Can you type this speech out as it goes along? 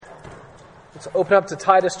Let's open up to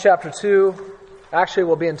Titus chapter 2. Actually,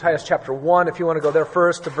 we'll be in Titus chapter 1 if you want to go there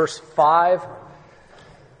first to verse 5.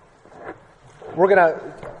 We're going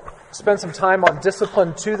to spend some time on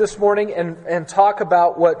discipline 2 this morning and talk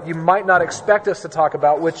about what you might not expect us to talk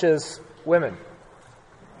about, which is women,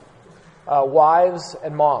 wives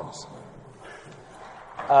and moms.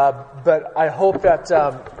 But I hope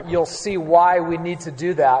that you'll see why we need to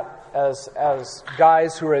do that as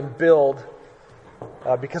guys who are in build,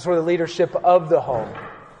 because we're the leadership of the home.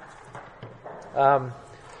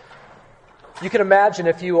 You can imagine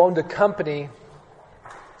if you owned a company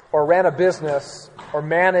or ran a business or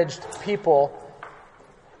managed people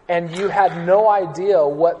and you had no idea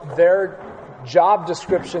what their job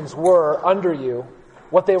descriptions were under you,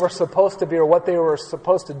 what they were supposed to be or what they were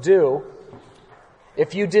supposed to do.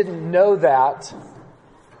 If you didn't know that,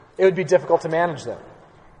 it would be difficult to manage them.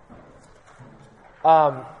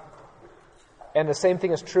 And the same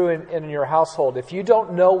thing is true in your household. If you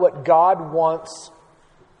don't know what God wants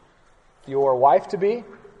your wife to be,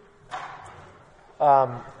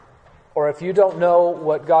 or if you don't know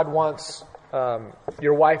what God wants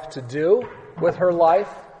your wife to do with her life,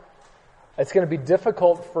 it's going to be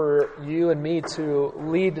difficult for you and me to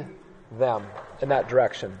lead them in that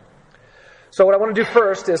direction. So what I want to do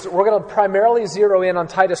first is we're going to primarily zero in on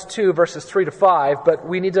Titus 2, verses 3 to 5, but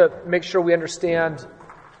we need to make sure we understand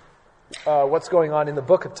what's going on in the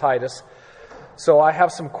book of Titus. So I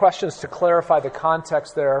have some questions to clarify the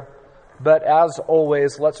context there, but as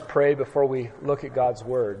always, let's pray before we look at God's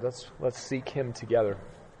Word. Let's seek Him together.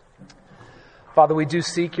 Father, we do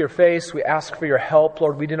seek Your face. We ask for Your help.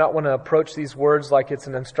 Lord, we do not want to approach these words like it's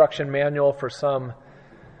an instruction manual for some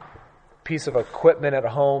piece of equipment at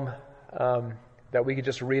home, that we could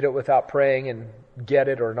just read it without praying and get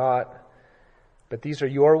it or not. But these are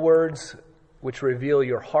Your words, which reveal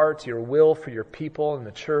Your heart, Your will for Your people in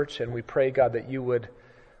the church. And we pray, God, that You would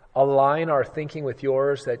align our thinking with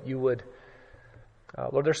Yours, that You would...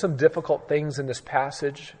 Lord, there's some difficult things in this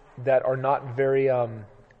passage that are not very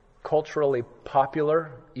culturally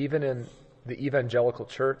popular, even in the evangelical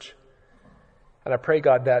church. And I pray,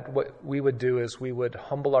 God, that what we would do is we would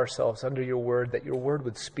humble ourselves under Your Word, that Your Word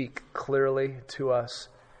would speak clearly to us,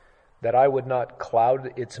 that I would not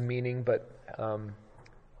cloud its meaning, but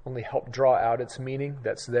only help draw out its meaning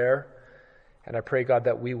that's there. And I pray, God,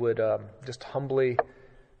 that we would just humbly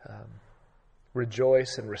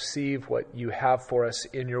rejoice and receive what You have for us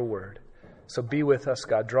in Your Word. So be with us,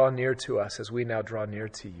 God. Draw near to us as we now draw near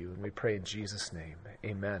to You. And we pray in Jesus' name.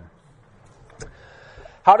 Amen.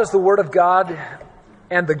 How does the Word of God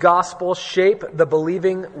and the gospel shape the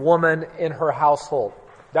believing woman in her household?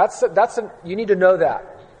 You need to know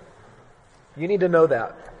that. You need to know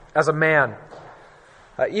that as a man.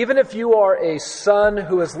 Even if you are a son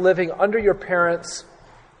who is living under your parents'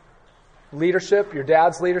 leadership, your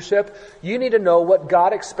dad's leadership, you need to know what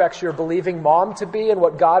God expects your believing mom to be and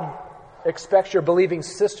what God expects your believing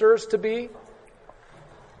sisters to be.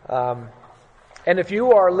 And if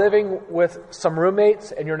you are living with some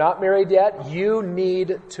roommates and you're not married yet, you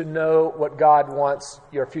need to know what God wants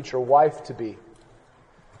your future wife to be.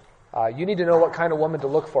 You need to know what kind of woman to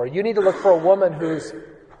look for. You need to look for a woman who's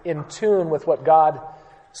in tune with what God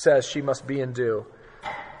says she must be and do.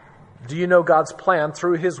 Do you know God's plan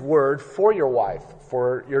through His Word for your wife,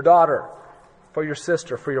 for your daughter, for your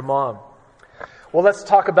sister, for your mom? Well, let's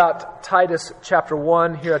talk about Titus chapter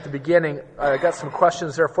 1 here at the beginning. I got some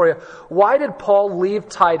questions there for you. Why did Paul leave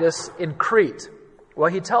Titus in Crete? Well,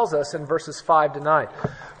 he tells us in verses 5 to 9.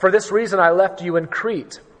 For this reason I left you in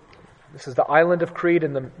Crete. This is the island of Crete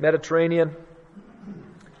in the Mediterranean.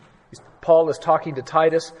 Paul is talking to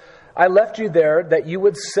Titus. I left you there that you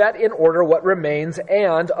would set in order what remains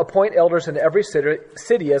and appoint elders in every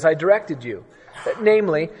city as I directed you.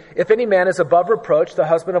 Namely, if any man is above reproach, the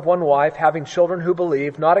husband of one wife, having children who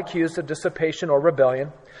believe, not accused of dissipation or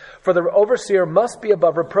rebellion. For the overseer must be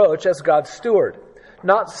above reproach as God's steward,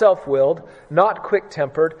 not self-willed, not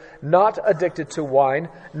quick-tempered, not addicted to wine,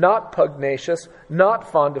 not pugnacious, not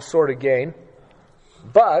fond of sordid gain,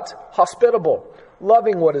 but hospitable,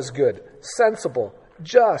 loving what is good, sensible,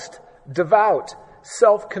 just, devout,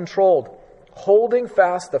 self-controlled, holding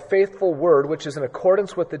fast the faithful word which is in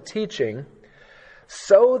accordance with the teaching,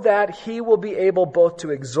 so that he will be able both to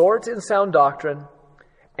exhort in sound doctrine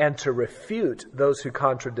and to refute those who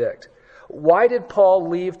contradict. Why did Paul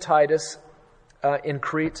leave Titus in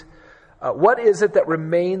Crete? What is it that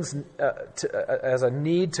remains as a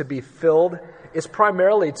need to be filled? It's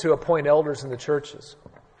primarily to appoint elders in the churches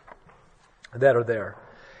that are there.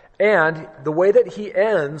 And the way that he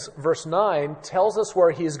ends, verse 9, tells us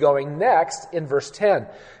where he's going next in verse 10.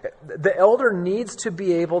 The elder needs to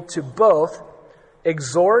be able to both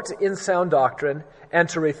exhort in sound doctrine, and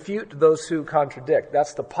to refute those who contradict.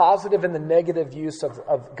 That's the positive and the negative use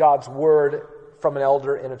of God's word from an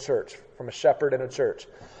elder in a church, from a shepherd in a church.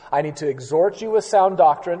 I need to exhort you with sound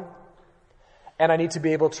doctrine, and I need to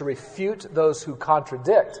be able to refute those who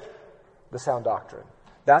contradict the sound doctrine.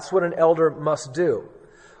 That's what an elder must do.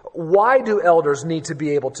 Why do elders need to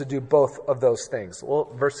be able to do both of those things? Well,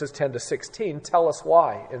 verses 10 to 16 tell us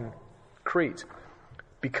why in Crete.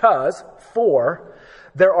 Because,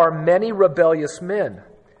 there are many rebellious men,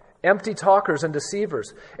 empty talkers and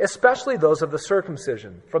deceivers, especially those of the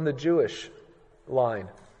circumcision, from the Jewish line,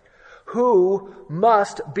 who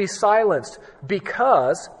must be silenced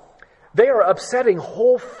because they are upsetting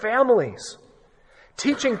whole families,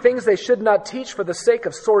 teaching things they should not teach for the sake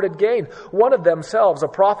of sordid gain. One of themselves, a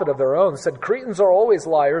prophet of their own, said, "Cretans are always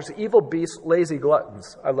liars, evil beasts, lazy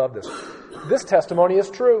gluttons." I love this. This testimony is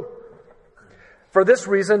true. For this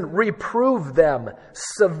reason, reprove them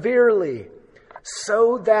severely,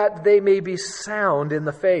 so that they may be sound in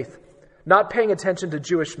the faith, not paying attention to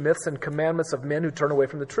Jewish myths and commandments of men who turn away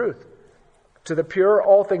from the truth. To the pure,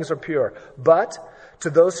 all things are pure, but to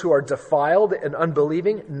those who are defiled and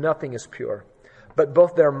unbelieving, nothing is pure. But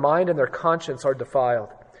both their mind and their conscience are defiled.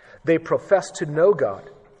 They profess to know God,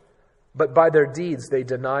 but by their deeds they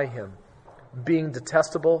deny Him, being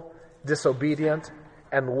detestable, disobedient,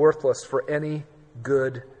 and worthless for any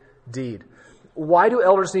good deed. Why do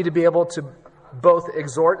elders need to be able to both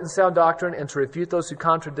exhort in sound doctrine and to refute those who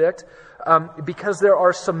contradict? Because there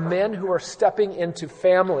are some men who are stepping into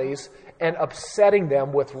families and upsetting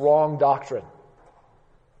them with wrong doctrine.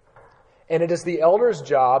 And it is the elder's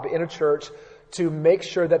job in a church to make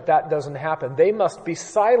sure that that doesn't happen. They must be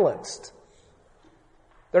silenced.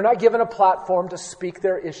 They're not given a platform to speak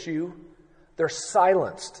their issue. They're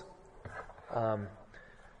silenced.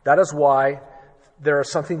 That is why there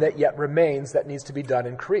is something that yet remains that needs to be done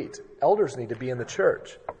in Crete. Elders need to be in the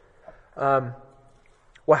church. Well,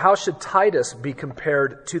 how should Titus be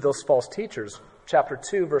compared to those false teachers? Chapter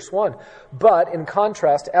 2, verse 1. But, in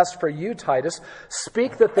contrast, as for you, Titus,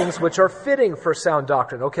 speak the things which are fitting for sound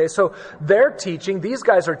doctrine. Okay, so they're teaching, these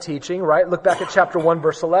guys are teaching, right? Look back at chapter 1,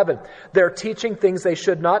 verse 11. They're teaching things they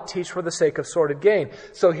should not teach for the sake of sordid gain.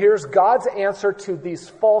 So here's God's answer to these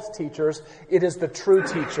false teachers. It is the true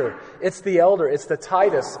teacher. It's the elder. It's the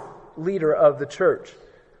Titus, leader of the church.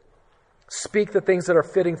 Speak the things that are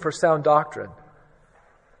fitting for sound doctrine.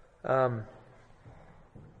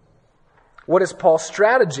 What is Paul's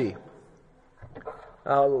strategy?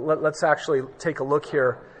 Let's actually take a look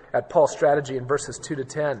here at Paul's strategy in verses 2 to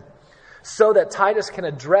 10. So that Titus can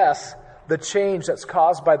address the change that's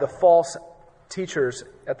caused by the false teachers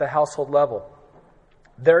at the household level.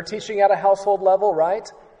 They're teaching at a household level,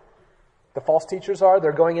 right? The false teachers are.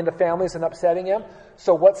 They're going into families and upsetting them.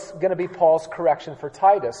 So what's going to be Paul's correction for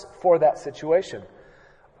Titus for that situation?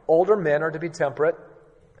 Older men are to be temperate,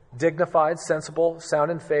 dignified, sensible,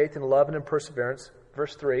 sound in faith, in love, and in perseverance.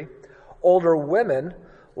 Verse 3. Older women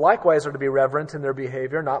likewise are to be reverent in their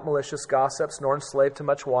behavior, not malicious gossips, nor enslaved to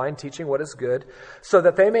much wine, teaching what is good, so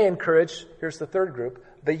that they may encourage, here's the third group,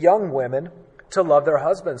 the young women to love their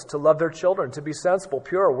husbands, to love their children, to be sensible,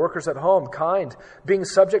 pure, workers at home, kind, being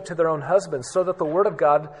subject to their own husbands, so that the word of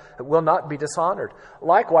God will not be dishonored.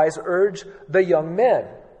 Likewise, urge the young men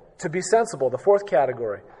to be sensible, the fourth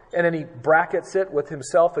category. And then he brackets it with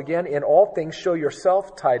himself again. In all things show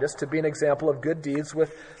yourself, Titus, to be an example of good deeds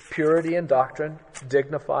with purity in doctrine,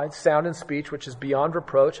 dignified, sound in speech, which is beyond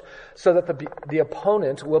reproach, so that the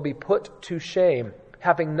opponent will be put to shame,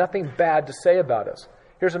 having nothing bad to say about us.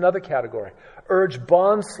 Here's another category. Urge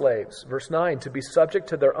bond slaves, verse 9, to be subject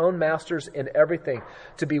to their own masters in everything,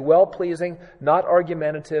 to be well-pleasing, not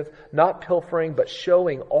argumentative, not pilfering, but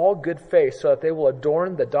showing all good faith, so that they will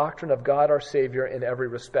adorn the doctrine of God our Savior in every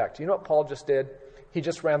respect. You know what Paul just did? He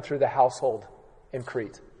just ran through the household in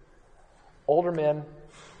Crete. Older men,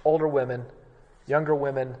 older women, younger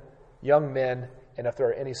women, young men, and if there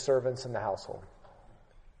are any servants in the household.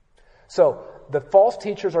 So, the false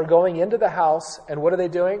teachers are going into the house, and what are they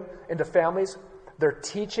doing? Into families. They're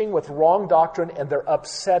teaching with wrong doctrine, and they're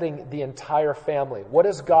upsetting the entire family. What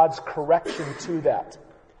is God's correction to that?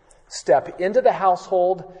 Step into the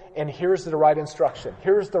household, and here's the right instruction.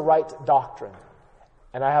 Here's the right doctrine.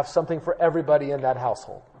 And I have something for everybody in that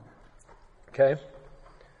household. Okay?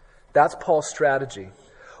 That's Paul's strategy.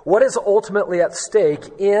 What is ultimately at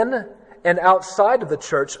stake in and outside of the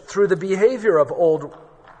church through the behavior of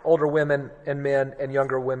older women and men and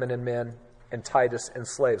younger women and men and Titus and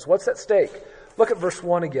slaves? What's at stake? Look at verse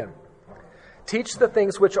 1 again. Teach the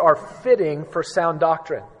things which are fitting for sound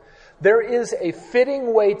doctrine. There is a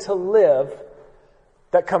fitting way to live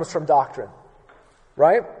that comes from doctrine.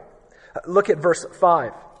 Right? Look at verse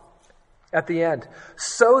 5 at the end.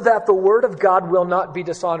 So that the word of God will not be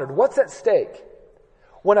dishonored. What's at stake?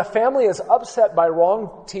 When a family is upset by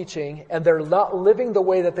wrong teaching and they're not living the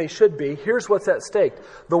way that they should be, here's what's at stake.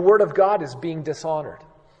 The word of God is being dishonored.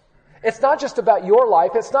 It's not just about your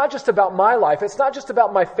life. It's not just about my life. It's not just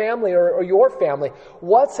about my family or your family.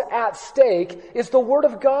 What's at stake is the Word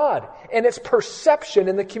of God and its perception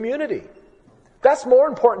in the community. That's more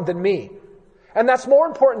important than me. And that's more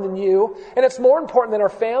important than you. And it's more important than our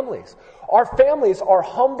families. Our families are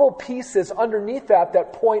humble pieces underneath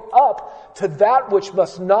that point up to that which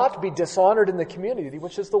must not be dishonored in the community,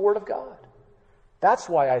 which is the Word of God. That's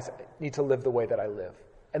why I need to live the way that I live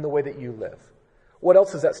and the way that you live. What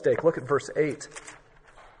else is at stake? Look at verse 8.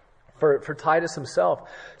 For Titus himself,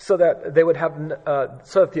 so that they would have,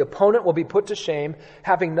 so that the opponent will be put to shame,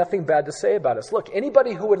 having nothing bad to say about us. Look,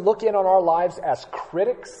 anybody who would look in on our lives as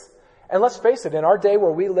critics, and let's face it, in our day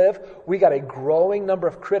where we live, we got a growing number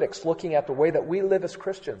of critics looking at the way that we live as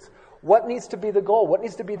Christians. What needs to be the goal? What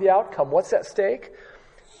needs to be the outcome? What's at stake?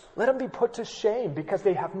 Let them be put to shame because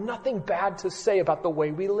they have nothing bad to say about the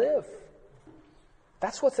way we live.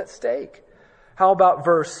 That's what's at stake. How about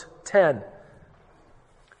verse 10?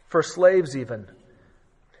 For slaves even,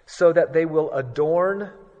 so that they will adorn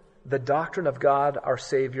the doctrine of God our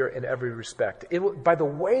Savior in every respect. By the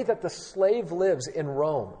way that the slave lives in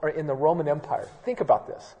Rome, or in the Roman Empire, think about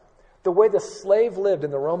this. The way the slave lived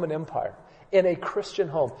in the Roman Empire, in a Christian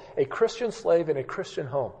home, a Christian slave in a Christian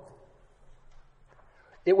home,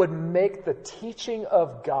 it would make the teaching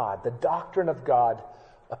of God, the doctrine of God,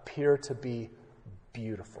 appear to be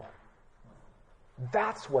beautiful.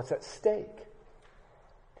 That's what's at stake.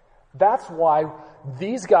 That's why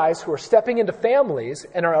these guys who are stepping into families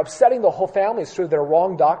and are upsetting the whole families through their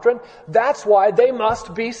wrong doctrine, that's why they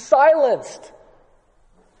must be silenced.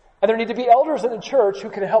 And there need to be elders in the church who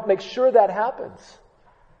can help make sure that happens.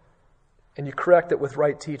 And you correct it with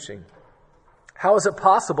right teaching. How is it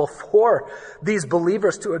possible for these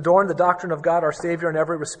believers to adorn the doctrine of God our Savior in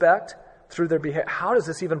every respect through their behavior? How is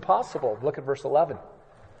this even possible? Look at verse 11.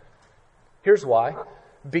 Here's why.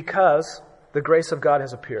 Because the grace of God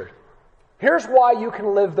has appeared. Here's why you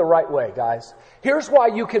can live the right way, guys. Here's why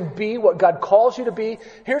you can be what God calls you to be.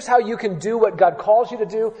 Here's how you can do what God calls you to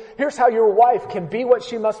do. Here's how your wife can be what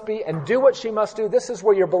she must be and do what she must do. This is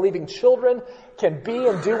where your believing children can be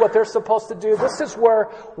and do what they're supposed to do. This is where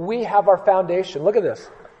we have our foundation. Look at this.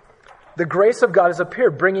 The grace of God has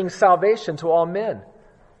appeared, bringing salvation to all men.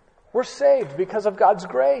 We're saved because of God's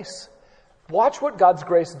grace. Watch what God's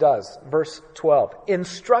grace does. Verse 12.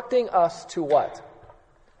 Instructing us to what?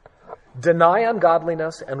 Deny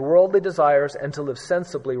ungodliness and worldly desires and to live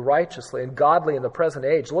sensibly, righteously, and godly in the present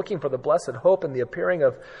age, looking for the blessed hope and the appearing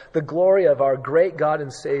of the glory of our great God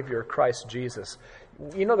and Savior, Christ Jesus.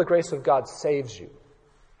 You know the grace of God saves you.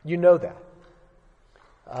 You know that.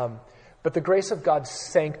 But the grace of God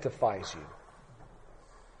sanctifies you.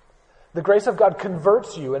 The grace of God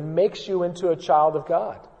converts you and makes you into a child of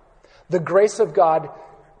God. The grace of God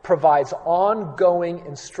provides ongoing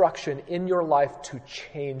instruction in your life to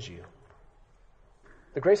change you.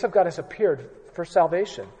 The grace of God has appeared for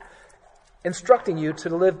salvation, instructing you to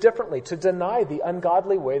live differently, to deny the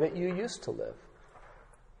ungodly way that you used to live.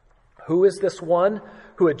 Who is this one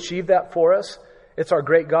who achieved that for us? It's our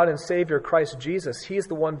great God and Savior, Christ Jesus. He's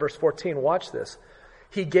the one, verse 14, watch this.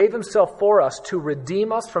 He gave himself for us to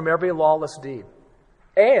redeem us from every lawless deed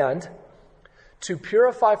and to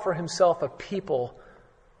purify for himself a people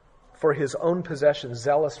for his own possession,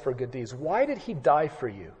 zealous for good deeds. Why did he die for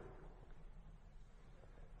you?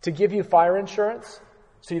 To give you fire insurance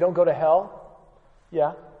so you don't go to hell?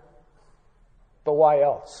 Yeah. But why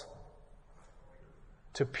else?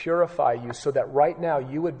 To purify you so that right now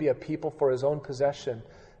you would be a people for his own possession,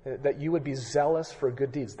 that you would be zealous for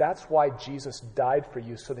good deeds. That's why Jesus died for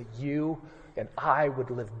you, so that you and I would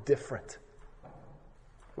live different.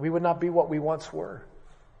 We would not be what we once were.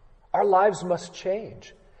 Our lives must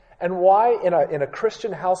change. And why in a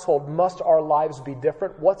Christian household must our lives be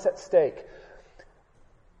different? What's at stake?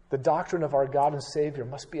 The doctrine of our God and Savior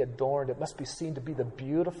must be adorned. It must be seen to be the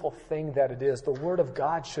beautiful thing that it is. The Word of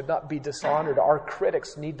God should not be dishonored. Our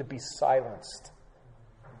critics need to be silenced.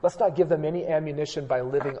 Let's not give them any ammunition by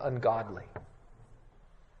living ungodly.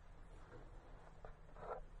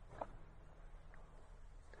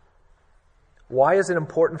 Why is it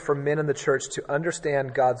important for men in the church to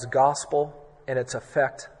understand God's gospel and its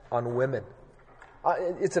effect on women?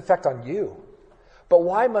 Its effect on you. But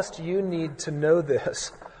why must you need to know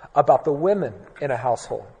this about the women in a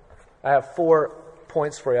household? I have 4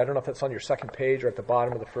 points for you. I don't know if it's on your second page or at the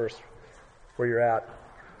bottom of the first, where you're at.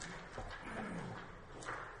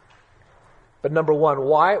 But number one,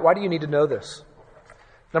 why do you need to know this?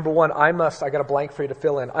 Number one, I got a blank for you to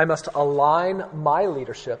fill in. I must align my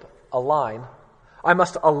leadership, I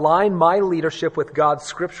must align my leadership with God's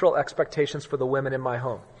scriptural expectations for the women in my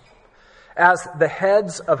home. As the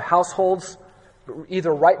heads of households,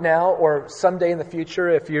 either right now or someday in the future,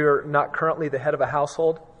 if you're not currently the head of a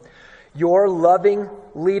household, your loving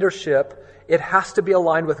leadership, it has to be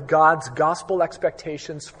aligned with God's gospel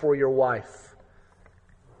expectations for your wife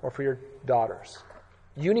or for your daughters.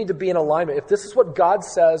 You need to be in alignment. If this is what God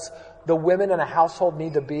says the women in a household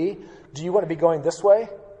need to be, do you want to be going this way?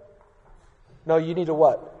 No, you need to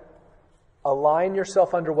what? Align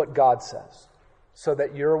yourself under what God says so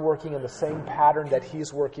that you're working in the same pattern that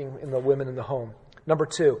He's working in the women in the home. Number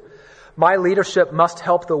two, my leadership must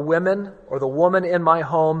help the women or the woman in my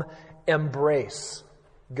home embrace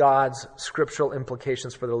God's scriptural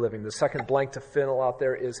implications for their living. The second blank to fill out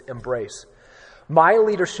there is embrace. My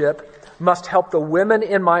leadership must help the women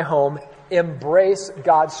in my home embrace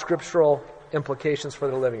God's scriptural implications for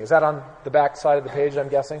their living. Is that on the back side of the page, I'm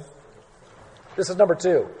guessing? This is number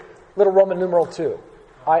 2. Little Roman numeral 2.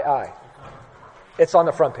 I. It's on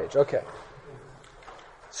the front page. Okay.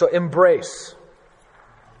 So embrace.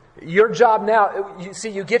 Your job now,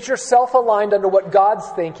 you get yourself aligned under what God's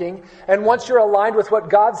thinking. And once you're aligned with what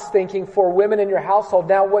God's thinking for women in your household,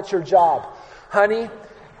 now what's your job? Honey,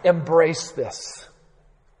 embrace this.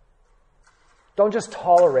 Don't just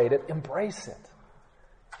tolerate it. Embrace it.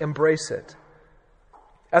 Embrace it.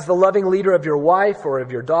 As the loving leader of your wife or of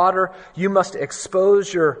your daughter, you must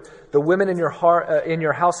expose the women in your heart, in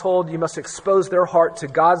your household. You must expose their heart to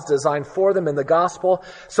God's design for them in the gospel,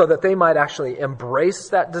 so that they might actually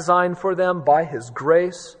embrace that design for them by His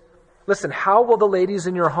grace. Listen, how will the ladies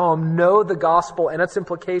in your home know the gospel and its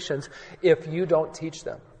implications if you don't teach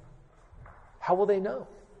them? How will they know?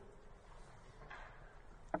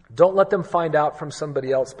 Don't let them find out from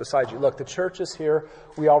somebody else besides you. Look, the church is here.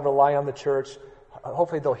 We all rely on the church.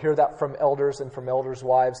 Hopefully they'll hear that from elders and from elders'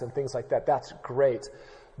 wives and things like that. That's great.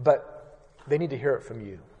 But they need to hear it from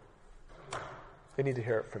you. They need to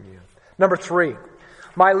hear it from you. Number 3,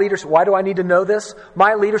 my leadership. Why do I need to know this?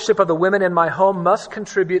 My leadership of the women in my home must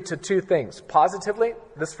contribute to 2 things. Positively,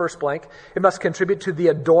 this first blank, it must contribute to the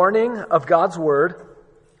adorning of God's word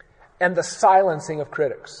and the silencing of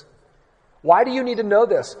critics. Why do you need to know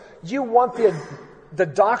this? You want the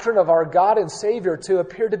doctrine of our God and Savior to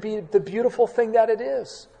appear to be the beautiful thing that it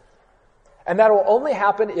is. And that will only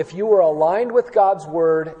happen if you are aligned with God's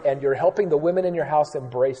word and you're helping the women in your house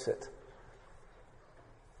embrace it.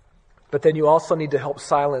 But then you also need to help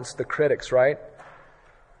silence the critics, right?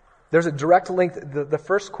 There's a direct link. The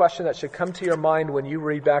first question that should come to your mind when you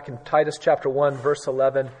read back in Titus chapter 1, verse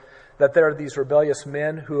 11, that there are these rebellious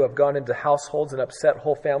men who have gone into households and upset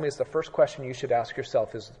whole families. The first question you should ask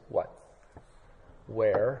yourself is what?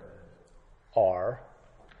 Where are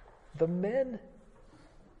the men?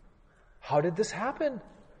 How did this happen?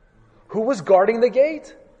 Who was guarding the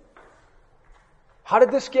gate? How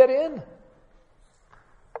did this get in?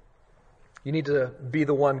 You need to be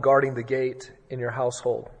the one guarding the gate in your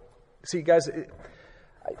household. See, guys,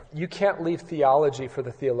 you can't leave theology for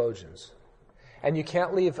the theologians. And you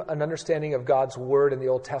can't leave an understanding of God's word in the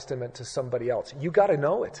Old Testament to somebody else. You got to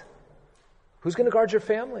know it. Who's going to guard your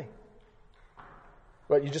family?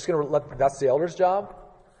 What, you're just going to that's the elder's job?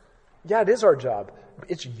 Yeah, it is our job.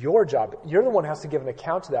 It's your job. You're the one who has to give an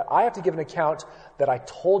account to that. I have to give an account that I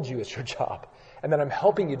told you it's your job and that I'm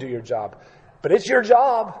helping you do your job. But it's your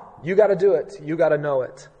job. You got to do it. You got to know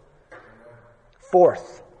it.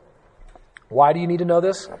 4th, why do you need to know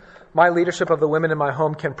this? My leadership of the women in my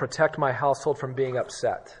home can protect my household from being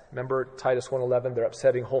upset. Remember Titus 1:11, they're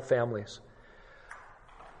upsetting whole families.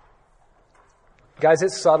 Guys,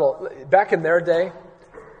 it's subtle. Back in their day,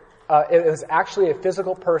 it was actually a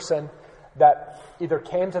physical person that either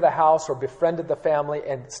came to the house or befriended the family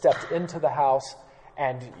and stepped into the house,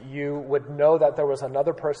 and you would know that there was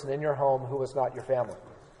another person in your home who was not your family.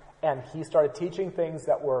 And he started teaching things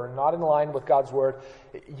that were not in line with God's word.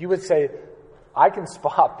 You would say, I can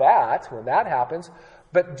spot that when that happens,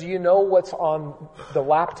 but do you know what's on the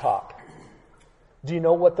laptop? Do you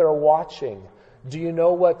know what they're watching? Do you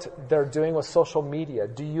know what they're doing with social media?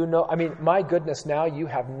 Do you know? I mean, my goodness, now you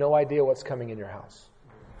have no idea what's coming in your house.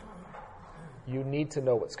 You need to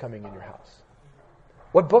know what's coming in your house.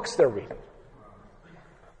 What books they're reading.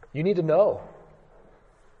 You need to know.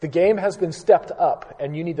 The game has been stepped up,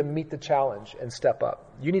 and you need to meet the challenge and step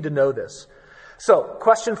up. You need to know this. So,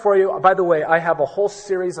 question for you. By the way, I have a whole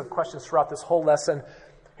series of questions throughout this whole lesson.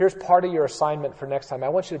 Here's part of your assignment for next time. I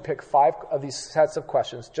want you to pick 5 of these sets of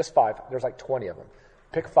questions, just 5. There's like 20 of them.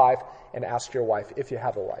 Pick 5 and ask your wife, if you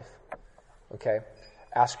have a wife. Okay?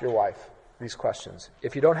 Ask your wife these questions.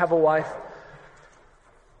 If you don't have a wife,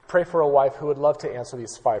 pray for a wife who would love to answer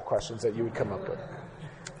these 5 questions that you would come up with.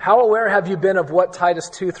 How aware have you been of what Titus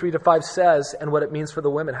 2:3-5 says and what it means for the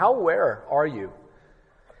women? How aware are you?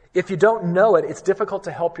 If you don't know it, it's difficult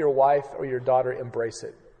to help your wife or your daughter embrace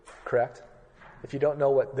it. Correct? If you don't know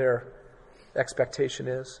what their expectation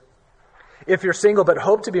is. If you're single but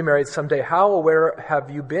hope to be married someday, how aware have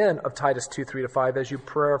you been of Titus 2:3-5 as you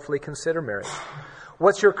prayerfully consider marriage?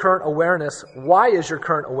 What's your current awareness? Why is your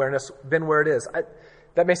current awareness been where it is?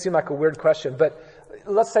 That may seem like a weird question, but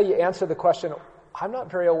let's say you answer the question, I'm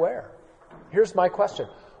not very aware. Here's my question.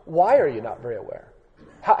 Why are you not very aware?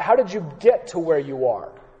 How did you get to where you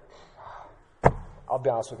are? I'll be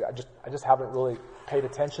honest with you. I just haven't really paid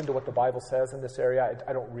attention to what the Bible says in this area.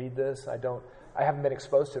 I don't read this. I haven't been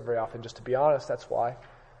exposed to it very often, just to be honest. That's why.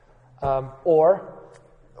 Or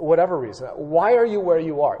whatever reason. Why are you where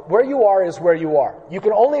you are? Where you are is where you are. You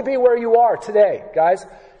can only be where you are today, guys.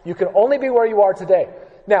 You can only be where you are today.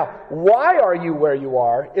 Now, why are you where you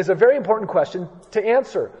are is a very important question to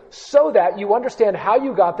answer so that you understand how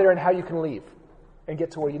you got there and how you can leave and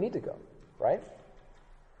get to where you need to go, right?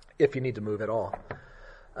 If you need to move at all.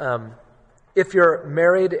 If you're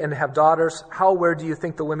married and have daughters, how aware do you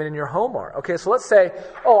think the women in your home are? Okay, so let's say,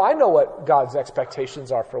 I know what God's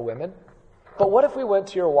expectations are for women. But what if we went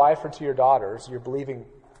to your wife or to your daughters, your believing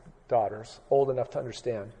daughters, old enough to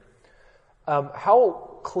understand?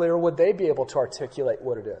 How clear would they be able to articulate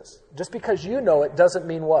what it is? Just because you know it doesn't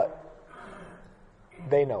mean what?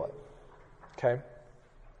 They know it. Okay?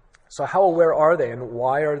 So how aware are they, and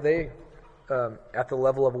why are they at the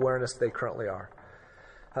level of awareness they currently are?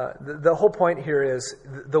 The whole point here is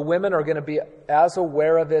the women are going to be as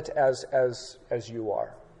aware of it as you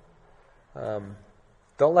are.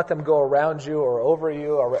 Don't let them go around you or over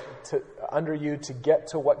you or under you to get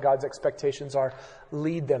to what God's expectations are.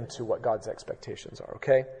 Lead them to what God's expectations are,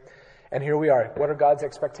 okay? And here we are. What are God's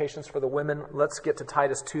expectations for the women? Let's get to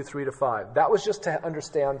Titus 2:3-5. That was just to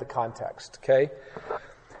understand the context, okay?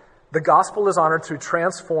 The gospel is honored through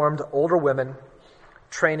transformed older women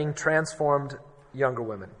training transformed younger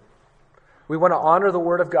women. We want to honor the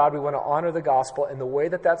Word of God. We want to honor the gospel. And the way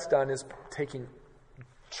that that's done is taking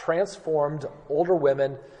transformed older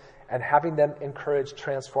women and having them encourage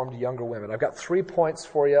transformed younger women. I've got 3 points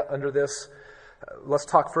for you under this. Let's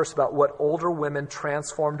talk first about what older women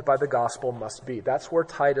transformed by the gospel must be. That's where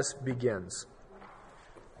Titus begins.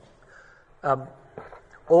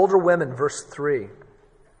 Older women, verse 3.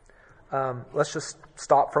 Let's just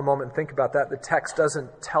stop for a moment and think about that. The text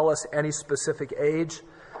doesn't tell us any specific age.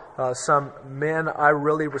 Some men I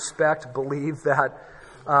really respect believe that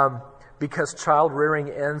because child rearing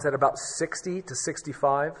ends at about 60 to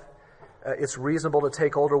 65, it's reasonable to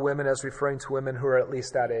take older women as referring to women who are at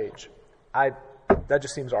least that age. That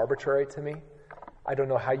just seems arbitrary to me. I don't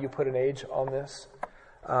know how you put an age on this.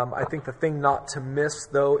 I think the thing not to miss,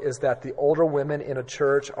 though, is that the older women in a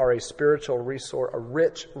church are a spiritual resource, a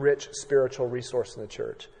rich spiritual resource in the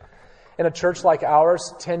church. In a church like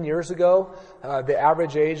ours, 10 years ago, the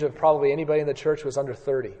average age of probably anybody in the church was under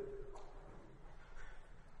 30.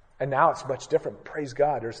 And now it's much different. Praise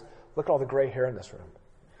God. Look at all the gray hair in this room.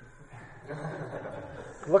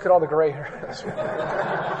 Look at all the gray hair in this room.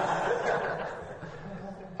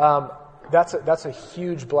 That's a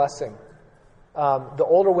huge blessing. The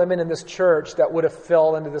older women in this church that would have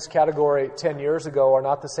fell into this category 10 years ago are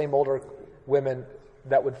not the same older women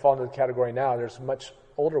that would fall into the category now. There's much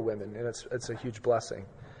older women, and it's a huge blessing.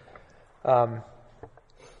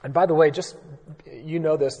 And by the way, just you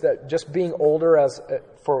know this, that just being older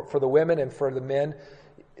for the women and for the men,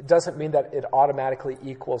 it doesn't mean that it automatically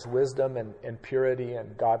equals wisdom and purity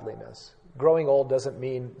and godliness. Growing old doesn't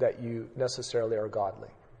mean that you necessarily are godly.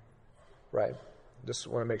 Right? Just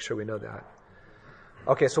want to make sure we know that.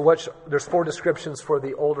 Okay, so there's 4 descriptions for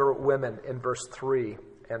the older women in verse 3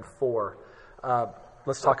 and 4.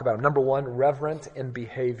 Let's talk about them. Number 1, reverent in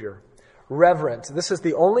behavior. Reverent. This is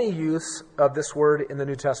the only use of this word in the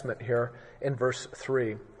New Testament here in verse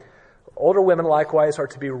 3. Older women likewise are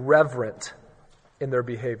to be reverent in their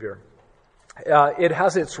behavior. It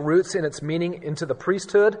has its roots in its meaning into the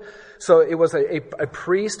priesthood. So it was a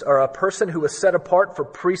priest or a person who was set apart for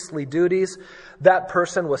priestly duties. That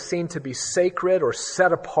person was seen to be sacred or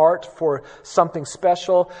set apart for something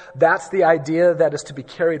special. That's the idea that is to be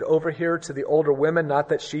carried over here to the older women. Not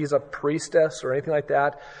that she's a priestess or anything like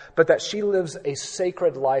that, but that she lives a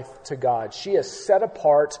sacred life to God. She is set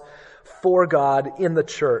apart for God in the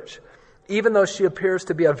church. Even though she appears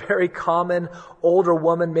to be a very common older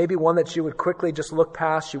woman, maybe one that you would quickly just look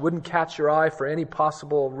past, she wouldn't catch your eye for any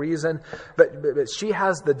possible reason, but she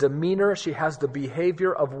has the demeanor, she has the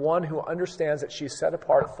behavior of one who understands that she's set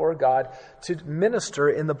apart for God to minister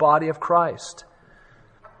in the body of Christ.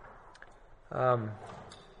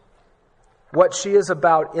 What she is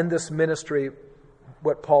about in this ministry,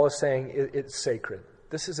 what Paul is saying, it's sacred.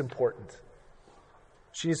 This is important.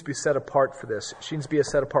 She needs to be set apart for this. She needs to be a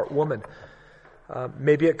set-apart woman.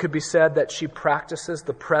 Maybe it could be said that she practices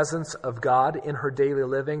the presence of God in her daily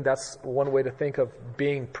living. That's one way to think of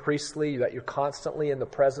being priestly, that you're constantly in the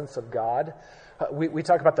presence of God. We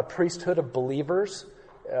talk about the priesthood of believers.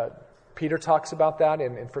 Peter talks about that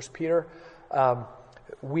in 1 Peter.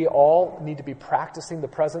 We all need to be practicing the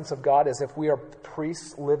presence of God as if we are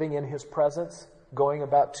priests living in His presence, going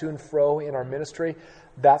about to and fro in our ministry.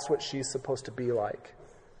 That's what she's supposed to be like.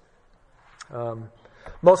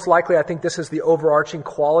 Most likely, I think this is the overarching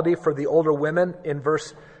quality for the older women in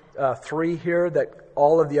verse 3 here, that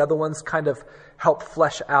all of the other ones kind of help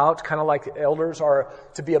flesh out, kind of like elders are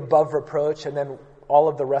to be above reproach, and then all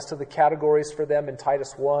of the rest of the categories for them in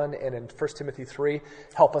Titus 1 and in 1 Timothy 3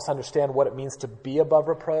 help us understand what it means to be above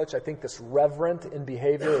reproach. I think this reverent in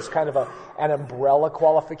behavior is kind of an umbrella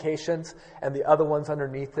qualifications, and the other ones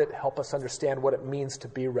underneath it help us understand what it means to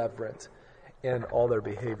be reverent in all their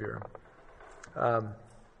behavior.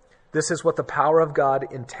 This is what the power of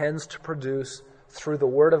God intends to produce through the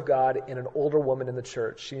Word of God in an older woman in the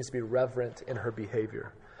church. She needs to be reverent in her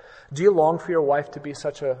behavior. Do you long for your wife to be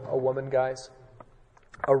such a woman, guys?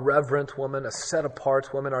 A reverent woman, a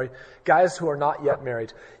set-apart woman. Are guys who are not yet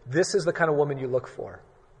married, this is the kind of woman you look for.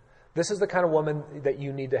 This is the kind of woman that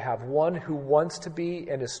you need to have. One who wants to be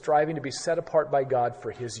and is striving to be set apart by God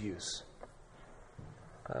for His use.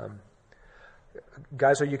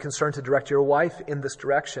 Guys, are you concerned to direct your wife in this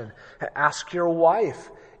direction? Ask your wife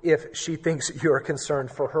if she thinks you're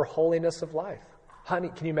concerned for her holiness of life. Honey,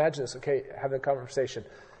 can you imagine this? Okay, having a conversation.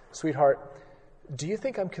 Sweetheart, do you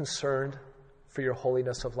think I'm concerned for your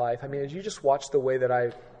holiness of life? I mean, as you just watch the way that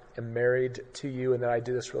I am married to you and that I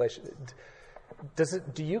do this relationship,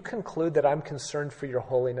 do you conclude that I'm concerned for your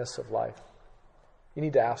holiness of life? You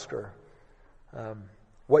need to ask her.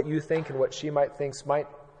 What you think and what she might think might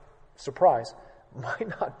surprise, might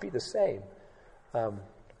not be the same. At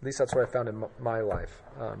least that's what I found in my life,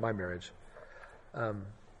 my marriage.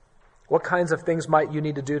 What kinds of things might you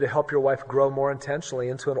need to do to help your wife grow more intentionally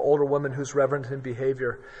into an older woman who's reverent in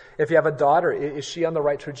behavior? If you have a daughter, is she on the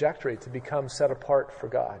right trajectory to become set apart for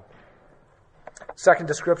God? Second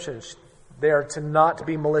description, they are to not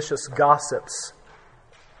be malicious gossips.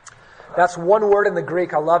 That's one word in the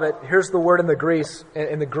Greek. I love it. Here's the word in the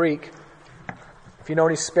Greek. If you know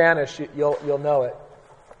any Spanish, you'll know it.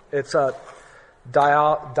 It's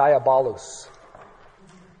diabolus.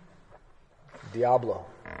 Diablo.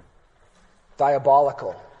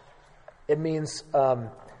 Diabolical. It means to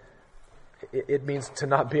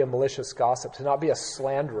not be a malicious gossip, to not be a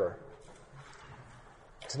slanderer,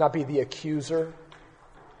 to not be the accuser.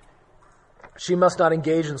 She must not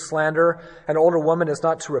engage in slander. An older woman is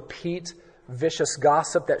not to repeat vicious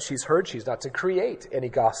gossip that she's heard. She's not to create any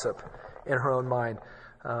gossip in her own mind.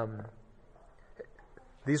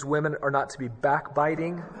 These women are not to be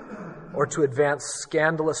backbiting or to advance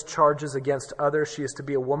scandalous charges against others. She is to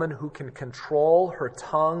be a woman who can control her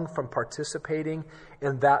tongue from participating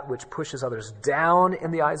in that which pushes others down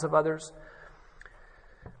in the eyes of others.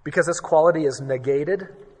 Because this quality is negated,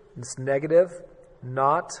 it's negative,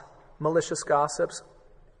 not malicious gossips,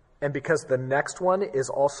 and because the next one is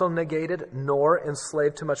also negated, nor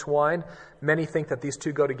enslaved to much wine. Many think that these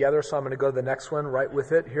two go together, so I'm going to go to the next one right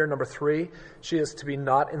with it. Here, number 3, she is to be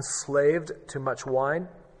not enslaved to much wine.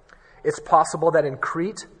 It's possible that in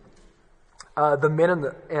Crete, the men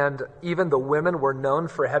and even the women were known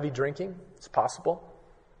for heavy drinking. It's possible.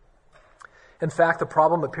 In fact, the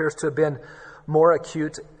problem appears to have been more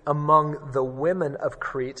acute among the women of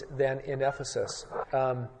Crete than in Ephesus.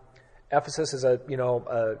 Ephesus is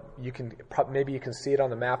maybe you can see it on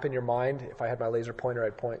the map in your mind. If I had my laser pointer,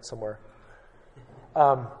 I'd point somewhere.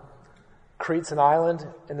 Crete's an island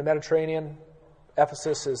in the Mediterranean.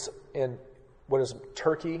 Ephesus is in what is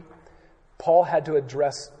Turkey. Paul had to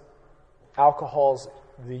address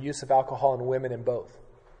the use of alcohol in women in both,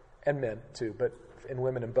 and men too, but in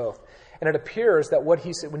women in both. And it appears that what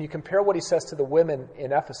he said, when you compare what he says to the women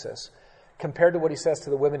in Ephesus compared to what he says to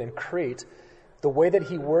the women in Crete, the way that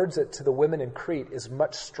he words it to the women in Crete is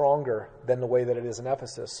much stronger than the way that it is in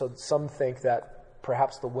Ephesus. So some think that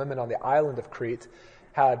perhaps the women on the island of Crete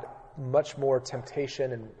had much more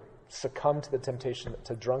temptation and succumbed to the temptation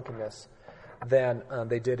to drunkenness than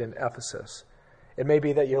they did in Ephesus. It may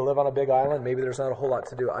be that you live on a big island. Maybe there's not a whole lot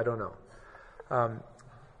to do. I don't know.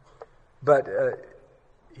 But for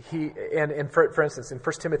instance, in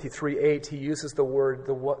 1 Timothy 3:8, he uses the word,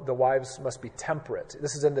 the wives must be temperate.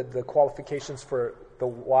 This is in the qualifications for the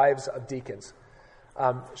wives of deacons.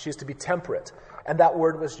 She is to be temperate. And that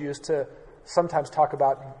word was used to sometimes talk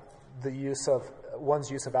about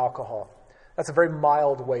one's use of alcohol. That's a very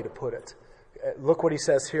mild way to put it. Look what he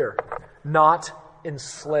says here. Not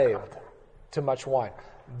enslaved to much wine.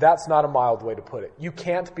 That's not a mild way to put it. You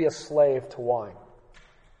can't be a slave to wine,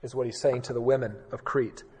 is what he's saying to the women of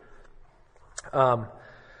Crete.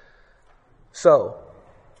 So,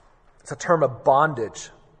 it's a term of bondage.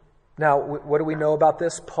 Now, what do we know about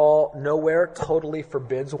this? Paul nowhere totally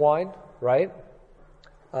forbids wine, right?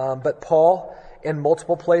 But Paul, in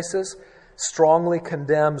multiple places, strongly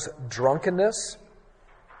condemns drunkenness,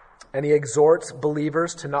 and he exhorts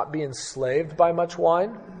believers to not be enslaved by much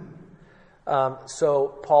wine. So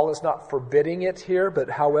Paul is not forbidding it here, but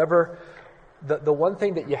however, the one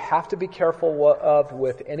thing that you have to be careful of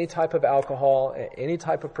with any type of alcohol, any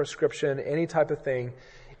type of prescription, any type of thing,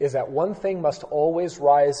 is that one thing must always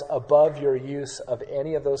rise above your use of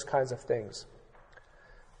any of those kinds of things,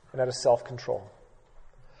 and that is self-control.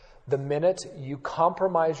 The minute you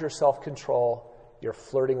compromise your self-control, you're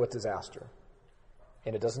flirting with disaster.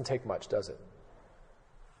 And it doesn't take much, does it?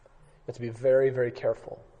 You have to be very, very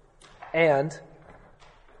careful. And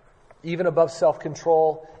even above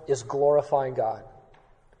self-control is glorifying God.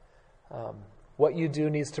 What you do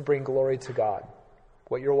needs to bring glory to God.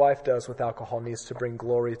 What your wife does with alcohol needs to bring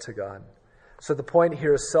glory to God. So the point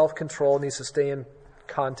here is self-control needs to stay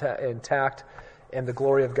intact, and the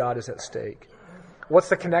glory of God is at stake. What's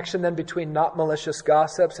the connection then between not malicious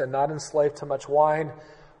gossips and not enslaved to much wine?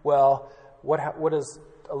 Well, what does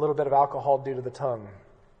a little bit of alcohol do to the tongue?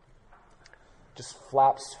 Just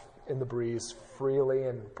flaps in the breeze freely,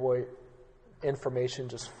 and boy, information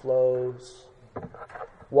just flows.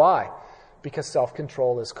 Why? Because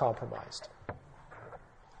self-control is compromised.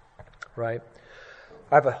 Right?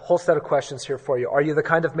 I have a whole set of questions here for you. Are you the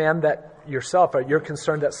kind of man that yourself, you're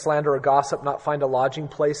concerned that slander or gossip not find a lodging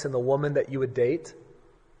place in the woman that you would date?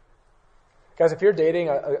 Guys, if you're dating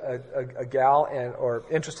a gal or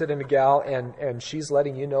interested in a gal and she's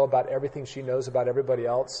letting you know about everything she knows about everybody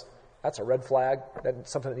else, that's a red flag.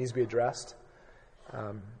 That's something that needs to be addressed.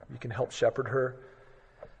 You can help shepherd her.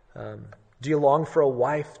 Do you long for a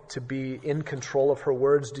wife to be in control of her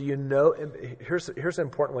words? Do you know? Here's an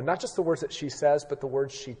important one. Not just the words that she says, but the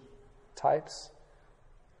words she types,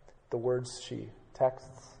 the words she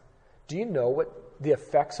texts. Do you know what the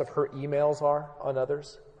effects of her emails are on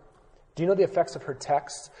others? Do you know the effects of her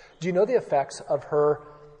texts? Do you know the effects of her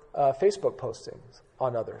Facebook postings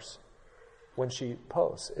on others when she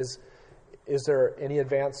posts? Is there any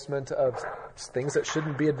advancement of things that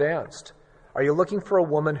shouldn't be advanced? Are you looking for a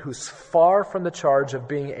woman who's far from the charge of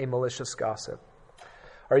being a malicious gossip?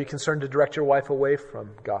 Are you concerned to direct your wife away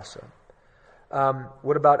from gossip?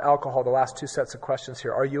 What about alcohol? The last two sets of questions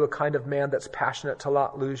here. Are you a kind of man that's passionate to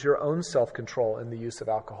not lose your own self-control in the use of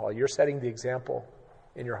alcohol? You're setting the example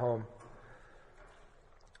in your home.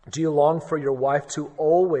 Do you long for your wife to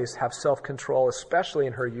always have self-control, especially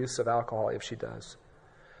in her use of alcohol, if she does?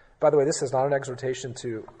 By the way, this is not an exhortation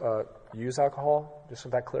to use alcohol, just so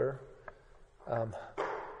that clear.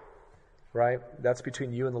 Right? That's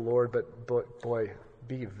between you and the Lord, but boy,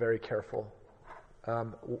 be very careful.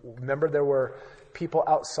 Remember, there were people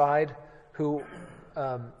outside who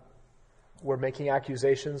were making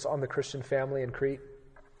accusations on the Christian family in Crete.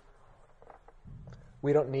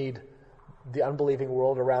 We don't need the unbelieving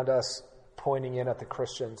world around us pointing in at the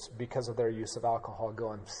Christians because of their use of alcohol,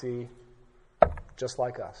 going, see, just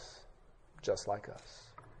like us. Just like us.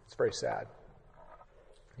 It's very sad.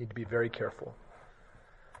 You need to be very careful.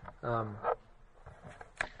 As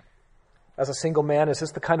a single man, is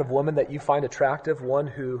this the kind of woman that you find attractive? One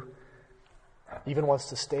who even wants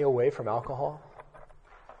to stay away from alcohol?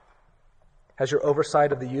 Has your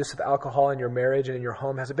oversight of the use of alcohol in your marriage and in your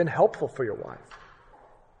home, has it been helpful for your wife?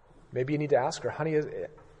 Maybe you need to ask her, honey,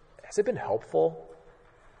 has it been helpful?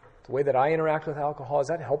 The way that I interact with alcohol, is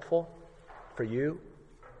that helpful for you?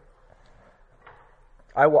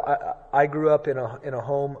 I grew up in a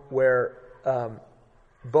home where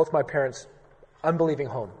both my parents, unbelieving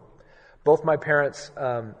home, both my parents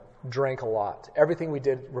drank a lot. Everything we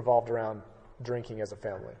did revolved around drinking as a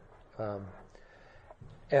family.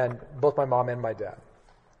 And both my mom and my dad.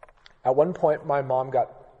 At one point, my mom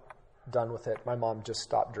got done with it. My mom just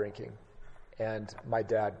stopped drinking. And my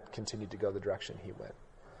dad continued to go the direction he went.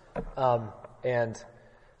 And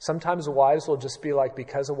sometimes wives will just be like,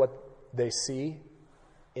 because of what they see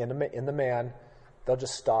in the man, they'll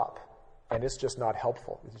just stop. And it's just not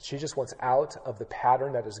helpful. She just wants out of the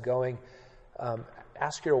pattern that is going.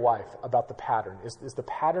 Ask your wife about the pattern. Is the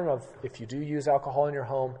pattern of, if you do use alcohol in your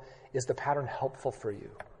home, is the pattern helpful for you?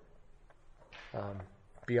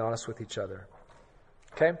 Be honest with each other.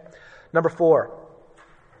 Okay? Number 4.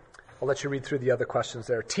 I'll let you read through the other questions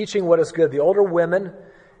there. Teaching what is good. The older women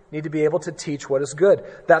need to be able to teach what is good.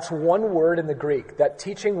 That's one word in the Greek. That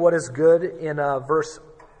teaching what is good in at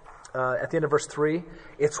the end of verse 3,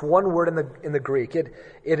 it's one word in the Greek. It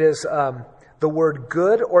is the word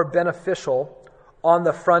good or beneficial on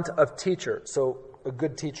the front of teacher. So a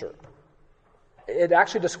good teacher. It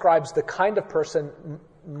actually describes the kind of person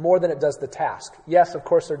more than it does the task. Yes, of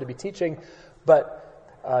course, they're to be teaching, but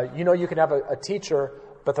you can have a teacher,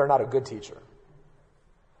 but they're not a good teacher.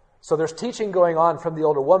 So there's teaching going on from the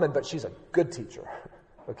older woman, but she's a good teacher.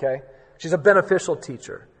 Okay? She's a beneficial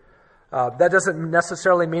teacher. That doesn't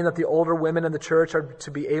necessarily mean that the older women in the church are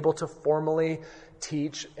to be able to formally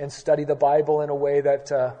teach and study the Bible in a way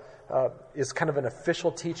that is kind of an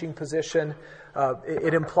official teaching position.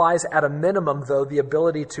 It implies at a minimum, though, the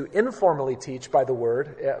ability to informally teach by the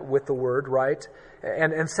Word, with the Word, right?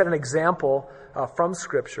 And set an example from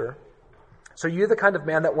Scripture. So you're the kind of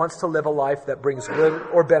man that wants to live a life that brings good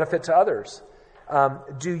or benefit to others.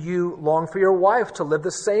 Do you long for your wife to live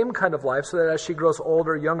the same kind of life so that as she grows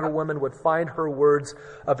older, younger women would find her words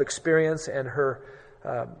of experience and her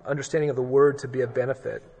understanding of the Word to be a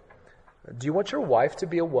benefit? Do you want your wife to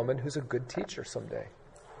be a woman who's a good teacher someday?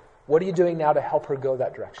 What are you doing now to help her go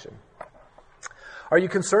that direction? Are you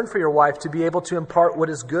concerned for your wife to be able to impart what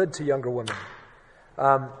is good to younger women?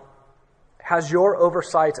 Has your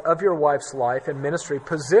oversight of your wife's life and ministry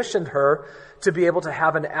positioned her to be able to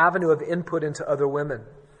have an avenue of input into other women?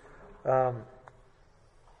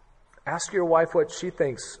 Ask your wife what she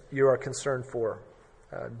thinks you are concerned for.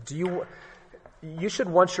 You should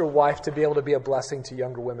want your wife to be able to be a blessing to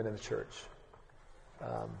younger women in the church.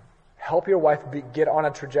 Help your wife get on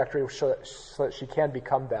a trajectory so that she can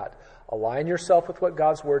become that. Align yourself with what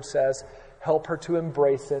God's Word says. Help her to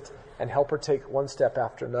embrace it and help her take one step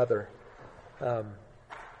after another.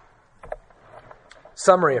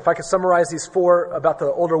 Summary. If I could summarize these 4 about the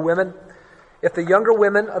older women. If the younger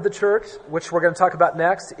women of the church, which we're going to talk about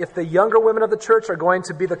next, if the younger women of the church are going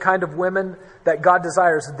to be the kind of women that God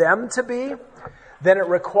desires them to be, then it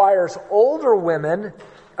requires older women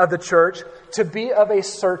of the church to be of a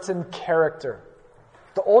certain character.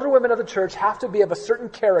 The older women of the church have to be of a certain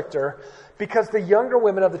character because the younger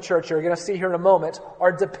women of the church, you're going to see here in a moment,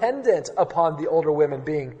 are dependent upon the older women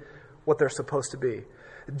being what they're supposed to be.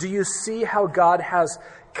 Do you see how God has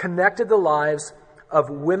connected the lives of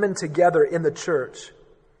women together in the church?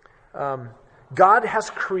 God has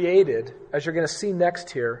created, as you're going to see next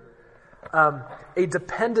here, a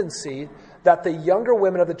dependency that the younger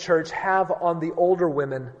women of the church have on the older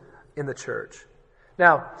women in the church.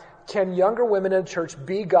 Now, can younger women in the church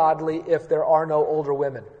be godly if there are no older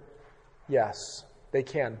women? Yes, they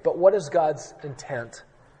can. But what is God's intent?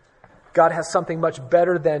 God has something much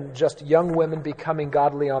better than just young women becoming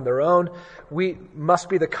godly on their own. We must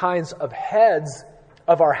be the kinds of heads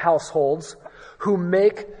of our households who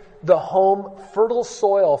make the home fertile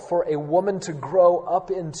soil for a woman to grow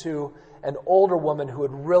up into an older woman who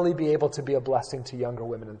would really be able to be a blessing to younger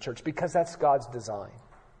women in the church, because that's God's design.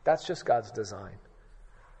 That's just God's design.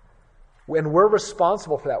 When we're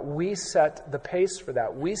responsible for that, we set the pace for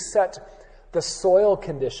that. We set the soil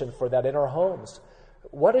condition for that in our homes.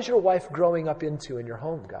 What is your wife growing up into in your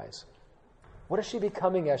home, guys? What is she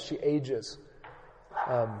becoming as she ages?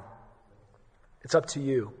 It's up to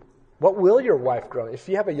you. What will your wife grow? If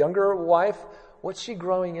you have a younger wife, what's she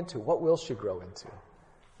growing into? What will she grow into?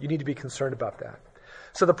 You need to be concerned about that.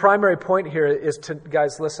 So the primary point here is to,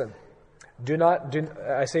 guys, listen.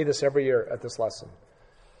 I say this every year at this lesson.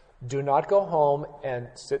 Do not go home and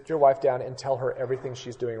sit your wife down and tell her everything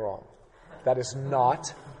she's doing wrong. That is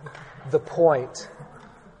not the point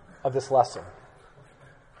of this lesson.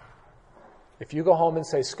 If you go home and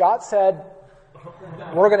say, Scott said,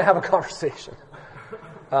 we're going to have a conversation.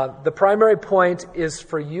 The primary point is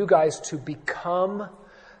for you guys to become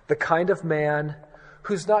the kind of man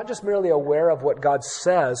who's not just merely aware of what God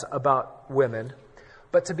says about women,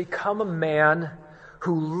 but to become a man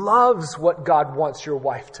who loves what God wants your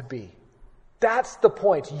wife to be. That's the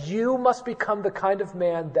point. You must become the kind of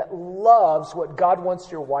man that loves what God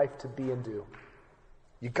wants your wife to be and do.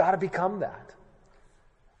 You got to become that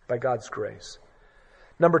by God's grace.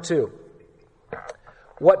 Number 2,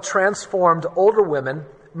 what transformed older women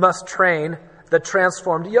must train the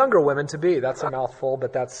transformed younger women to be. That's a mouthful,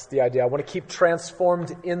 but that's the idea. I want to keep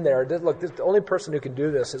transformed in there. Look, the only person who can do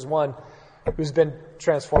this is one who's been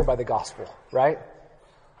transformed by the gospel, right?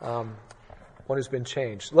 One who's been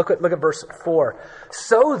changed. Look at verse 4.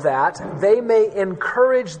 So that they may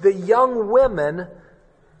encourage the young women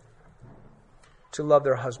to love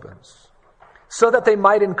their husbands. So that they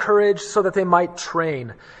might encourage, so that they might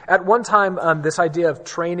train. At one time, this idea of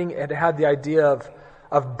training, it had the idea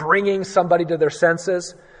of bringing somebody to their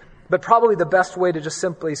senses. But probably the best way to just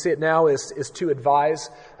simply see it now is to advise.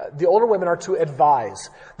 The older women are to advise.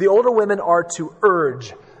 The older women are to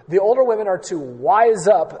urge. The older women are to wise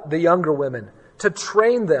up the younger women, to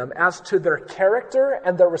train them as to their character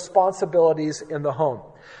and their responsibilities in the home.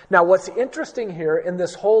 Now, what's interesting here in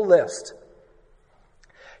this whole list,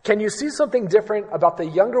 can you see something different about the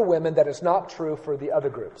younger women that is not true for the other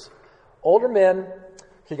groups? Older men,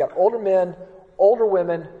 you got older men, older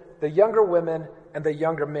women, the younger women, and the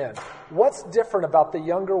younger men. What's different about the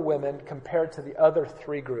younger women compared to the other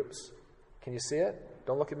three groups? Can you see it?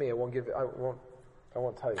 Don't look at me. I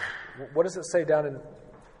won't tell you. What does it say down in...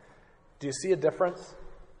 Do you see a difference?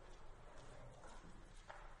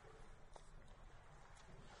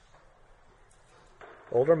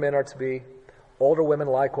 Older men are to be, older women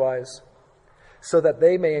likewise, so that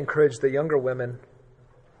they may encourage the younger women.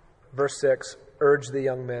 Verse 6, urge the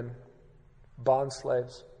young men, bond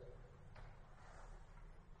slaves.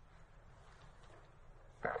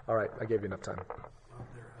 All right, I gave you enough time.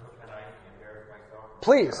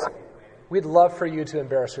 Please, we'd love for you to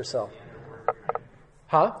embarrass yourself.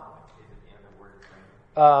 Huh?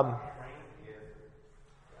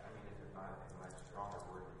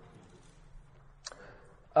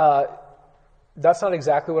 That's not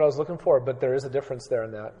exactly what I was looking for, but there is a difference there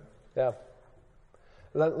in that. Yeah.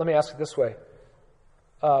 Let me ask it this way.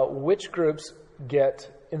 Which groups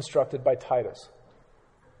get instructed by Titus?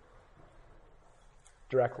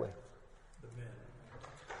 Directly.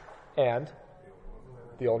 And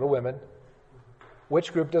the older women.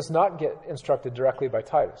 Which group does not get instructed directly by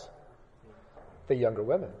Titus? The younger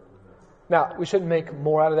women. Now, we shouldn't make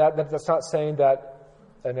more out of that. That's not saying that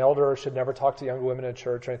an elder should never talk to younger women in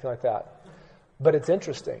church or anything like that. But it's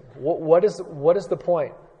interesting. What is the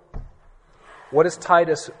point? What is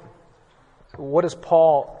Titus? What is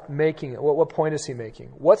Paul making? What point is he making?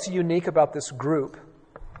 What's unique about this group?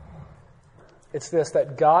 It's this,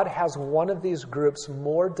 that God has one of these groups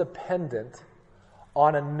more dependent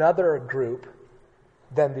on another group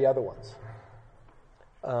than the other ones.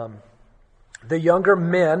 The younger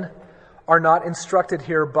men are not instructed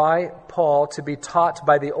here by Paul to be taught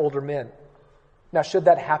by the older men. Now, should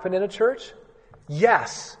that happen in a church?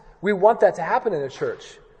 Yes, we want that to happen in a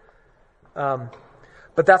church.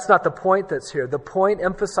 But that's not the point that's here. The point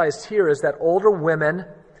emphasized here is that older women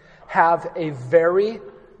have a very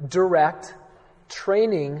direct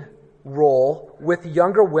training role with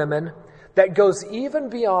younger women that goes even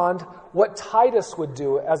beyond what Titus would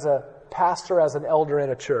do as a pastor, as an elder in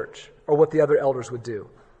a church, or what the other elders would do.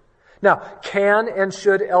 Now, can and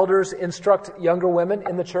should elders instruct younger women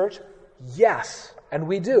in the church? Yes, and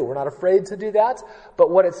we do. We're not afraid to do that. But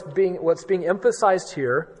what's being emphasized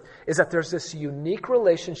here is that there's this unique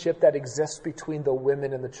relationship that exists between the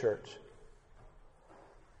women in the church.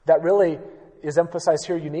 That really is emphasized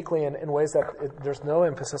here uniquely in ways that there's no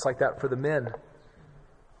emphasis like that for the men.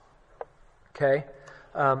 Okay?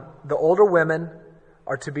 The older women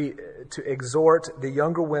are to exhort the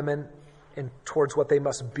younger women towards what they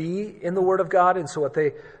must be in the Word of God, and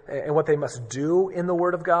what they must do in the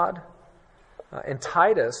Word of God. And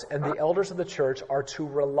Titus and the elders of the church are to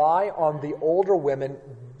rely on the older women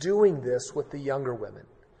doing this with the younger women.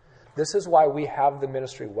 This is why we have the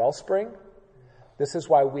ministry Wellspring. This is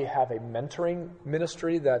why we have a mentoring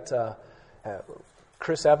ministry that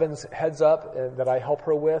Chris Evans heads up, that I help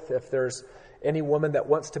her with. If there's any woman that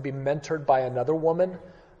wants to be mentored by another woman,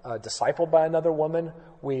 discipled by another woman,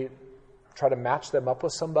 we try to match them up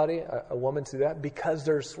with somebody, a woman, to that, because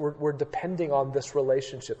we're depending on this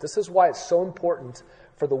relationship. This is why it's so important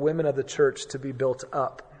for the women of the church to be built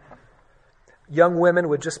up. Young women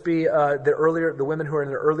would just be the women who are in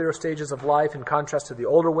the earlier stages of life, in contrast to the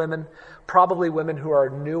older women. Probably women who are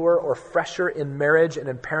newer or fresher in marriage and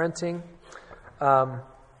in parenting.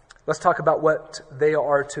 Let's talk about what they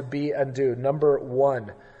are to be and do. Number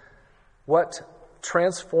 1, what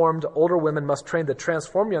transformed older women must train the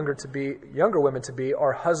transformed younger women to be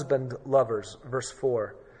are husband lovers. Verse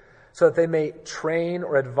 4. So that they may train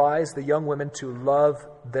or advise the young women to love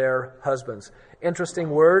their husbands.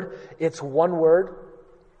 Interesting word. It's one word.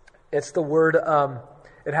 It's the word,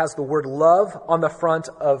 it has the word love on the front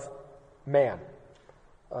of man.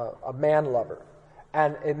 a man lover.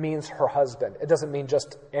 And it means her husband. It doesn't mean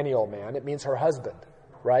just any old man. It means her husband,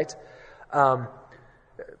 right?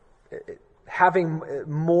 Having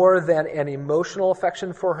more than an emotional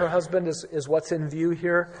affection for her husband is what's in view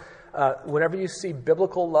here. Whenever you see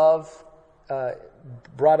biblical love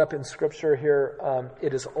brought up in Scripture here,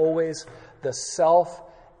 it is always the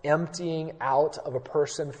self-emptying out of a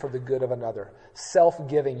person for the good of another.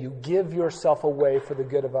 Self-giving. You give yourself away for the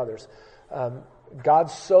good of others.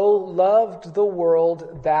 God so loved the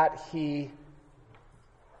world that He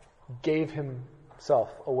gave Himself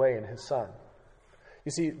away in His Son.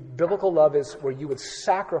 You see, biblical love is where you would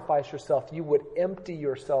sacrifice yourself, you would empty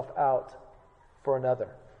yourself out for another.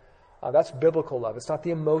 That's biblical love. It's not the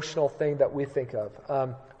emotional thing that we think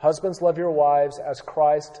of. Husbands, love your wives as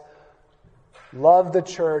Christ loved the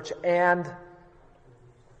church and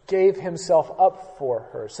gave Himself up for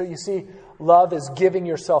her. So you see, love is giving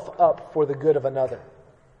yourself up for the good of another.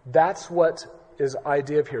 That's what is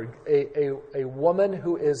idea of here. A woman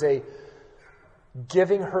who is a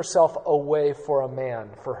giving herself away for a man,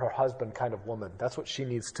 for her husband kind of woman. That's what she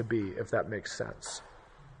needs to be, if that makes sense.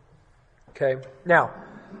 Okay, now,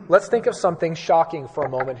 let's think of something shocking for a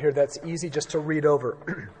moment here that's easy just to read over.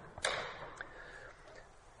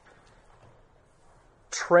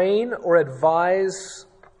 Train or advise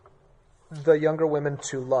the younger women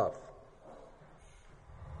to love.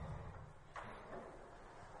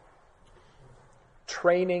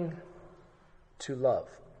 Training to love.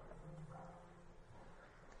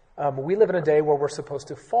 We live in a day where we're supposed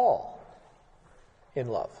to fall in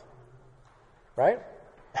love. Right?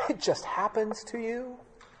 It just happens to you.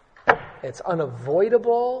 It's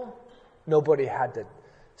unavoidable. Nobody had to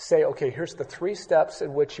say, okay, here's the 3 steps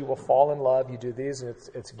in which you will fall in love. You do these, and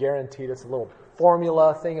it's guaranteed. It's a little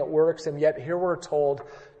formula thing. It works. And yet here we're told,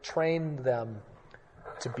 train them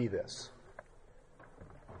to be this.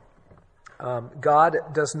 God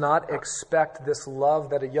does not expect this love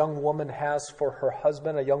that a young woman has for her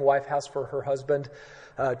husband, a young wife has for her husband,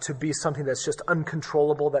 to be something that's just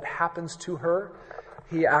uncontrollable that happens to her.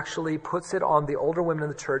 He actually puts it on the older women in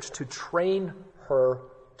the church to train her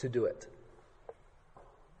to do it.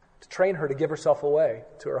 To train her to give herself away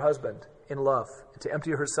to her husband in love, to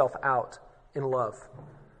empty herself out in love.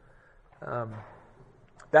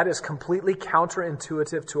 That is completely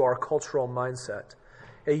counterintuitive to our cultural mindset.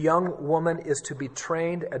 A young woman is to be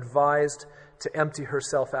trained, advised to empty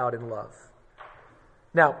herself out in love.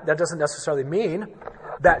 Now, that doesn't necessarily mean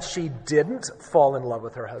that she didn't fall in love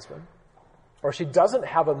with her husband, or she doesn't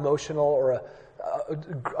have emotional or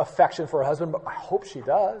affection for her husband, but I hope she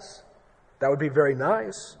does. That would be very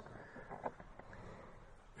nice.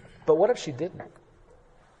 But what if she didn't?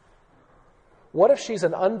 What if she's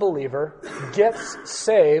an unbeliever, gets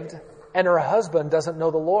saved, and her husband doesn't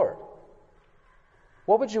know the Lord?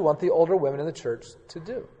 What would you want the older women in the church to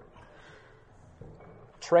do?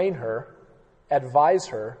 Train her, advise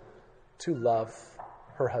her to love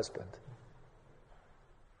her husband.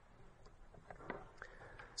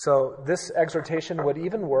 So this exhortation would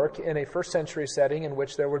even work in a first century setting in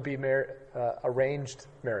which there would be arranged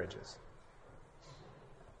marriages.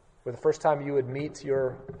 Where the first time you would meet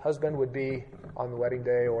your husband would be on the wedding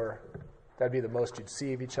day, or that'd be the most you'd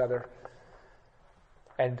see of each other.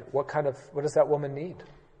 And what does that woman need?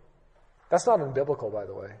 That's not unbiblical, by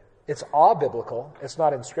the way. It's biblical. It's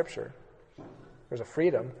not in Scripture. There's a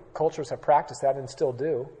freedom. Cultures have practiced that and still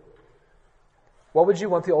do. What would you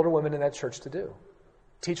want the older women in that church to do?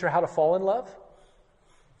 Teach her how to fall in love?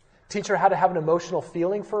 Teach her how to have an emotional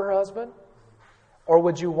feeling for her husband? Or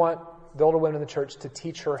would you want the older women in the church to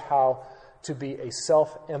teach her how to be a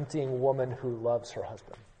self-emptying woman who loves her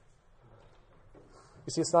husband?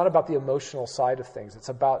 You see, it's not about the emotional side of things. It's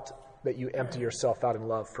about that you empty yourself out in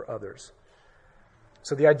love for others.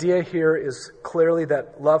 So the idea here is clearly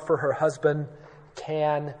that love for her husband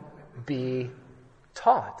can be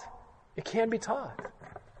taught. It can be taught.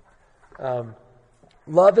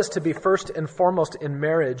 Love is to be first and foremost in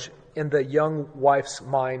marriage in the young wife's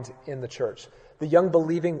mind in the church. The young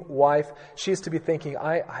believing wife, she is to be thinking,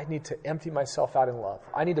 I need to empty myself out in love.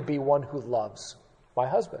 I need to be one who loves my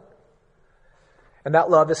husband. And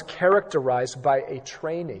that love is characterized by a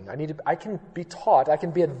training. I can be taught, I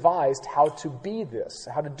can be advised how to be this,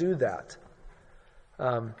 how to do that.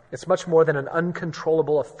 It's much more than an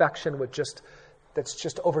uncontrollable affection that's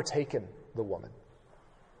just overtaken the woman.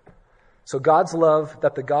 So God's love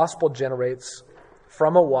that the gospel generates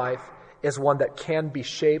from a wife is one that can be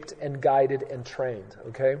shaped and guided and trained.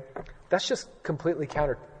 Okay? That's just completely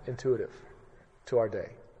counterintuitive to our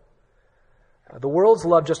day. The world's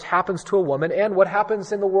love just happens to a woman, and what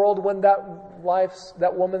happens in the world when that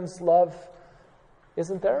woman's love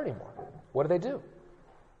isn't there anymore. What do?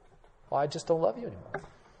 Well, I just don't love you anymore.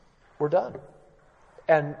 We're done.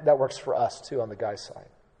 And that works for us too on the guy's side,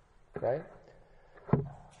 right? You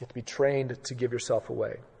have to be trained to give yourself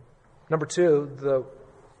away. Number 2, the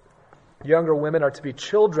younger women are to be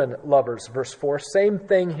children lovers. Verse 4, same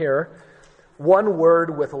thing here. One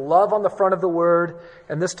word with love on the front of the word,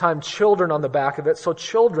 and this time children on the back of it. So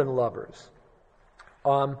children lovers.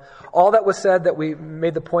 All that was said that we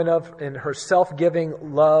made the point of in her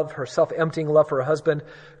self-giving love, her self-emptying love for her husband,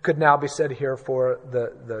 could now be said here for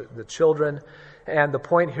the children. And the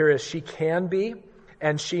point here is she can be,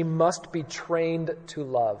 and she must be trained to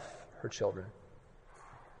love her children.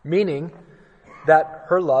 Meaning that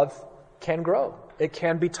her love can grow. It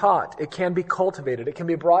can be taught. It can be cultivated. It can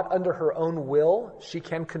be brought under her own will. She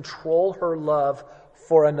can control her love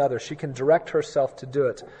for another. She can direct herself to do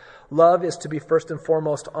it. Love is to be first and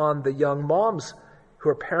foremost on the young moms who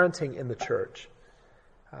are parenting in the church.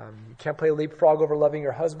 You can't play leapfrog over loving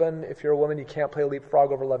your husband. If you're a woman, you can't play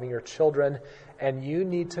leapfrog over loving your children. And you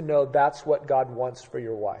need to know that's what God wants for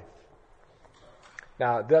your wife.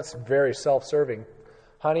 Now, that's very self-serving.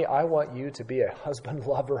 Honey, I want you to be a husband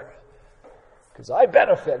lover because I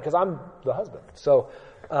benefit because I'm the husband. So,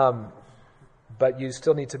 but you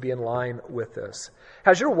still need to be in line with this.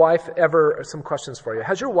 Has your wife ever, some questions for you.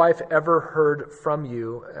 Has your wife ever heard from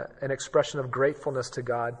you an expression of gratefulness to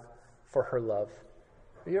God for her love?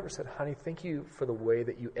 Have you ever said, honey, thank you for the way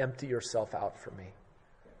that you empty yourself out for me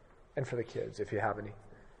and for the kids, if you have any?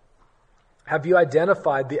 Have you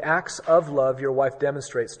identified the acts of love your wife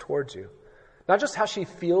demonstrates towards you? Not just how she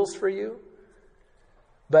feels for you,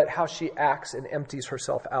 but how she acts and empties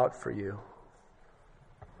herself out for you.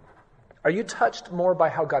 Are you touched more by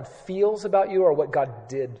how God feels about you or what God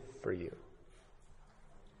did for you?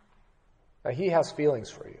 Now, He has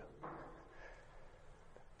feelings for you.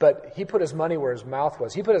 But He put His money where His mouth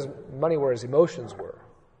was. He put His money where His emotions were.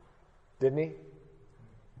 Didn't He?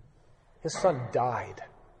 His Son died.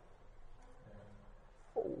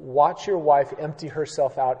 Watch your wife empty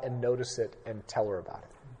herself out and notice it and tell her about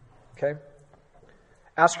it. Okay?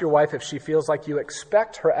 Ask your wife if she feels like you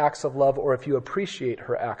expect her acts of love or if you appreciate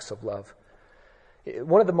her acts of love.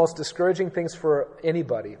 One of the most discouraging things for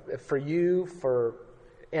anybody, for you, for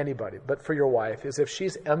anybody, but for your wife, is if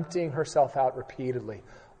she's emptying herself out repeatedly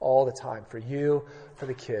all the time, for you, for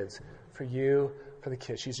the kids, for you, for the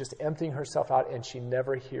kids. She's just emptying herself out and she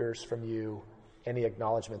never hears from you any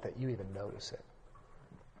acknowledgement that you even notice it.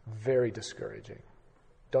 Very discouraging.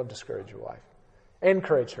 Don't discourage your wife.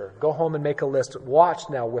 Encourage her. Go home and make a list. Watch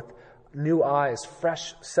now with new eyes,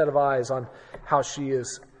 fresh set of eyes on how she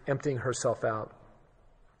is emptying herself out.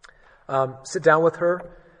 Sit down with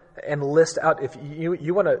her and list out. If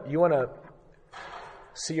you want to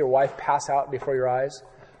see your wife pass out before your eyes,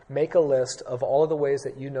 make a list of all of the ways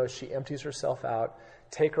that you know she empties herself out.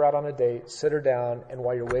 Take her out on a date, sit her down, and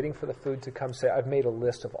while you're waiting for the food to come, say, I've made a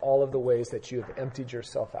list of all of the ways that you have emptied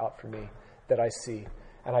yourself out for me that I see.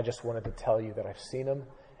 And I just wanted to tell you that I've seen them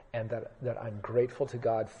and that I'm grateful to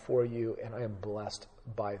God for you and I am blessed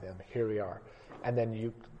by them. Here we are. And then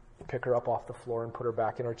you pick her up off the floor and put her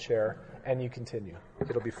back in her chair and you continue.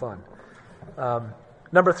 It'll be fun.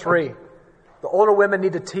 Number 3, the older women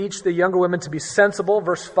need to teach the younger women to be sensible.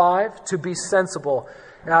 Verse 5, to be sensible.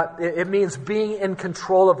 It means being in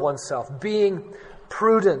control of oneself, being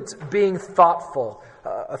prudent, being thoughtful.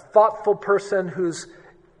 A thoughtful person who's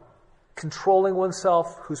controlling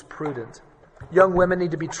oneself, who's prudent. Young women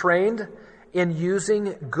need to be trained in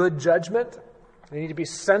using good judgment. They need to be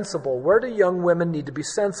sensible. Where do young women need to be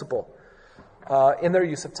sensible? In their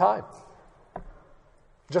use of time.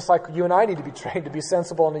 Just like you and I need to be trained to be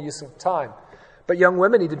sensible in the use of time. But young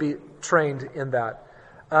women need to be trained in that.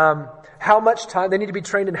 How much time? They need to be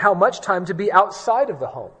trained in how much time to be outside of the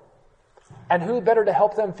home. And who better to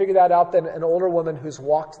help them figure that out than an older woman who's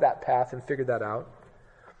walked that path and figured that out?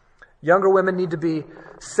 Younger women need to be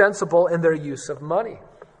sensible in their use of money.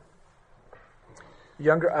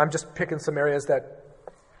 I'm just picking some areas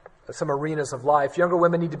some arenas of life. Younger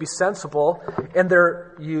women need to be sensible in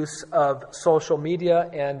their use of social media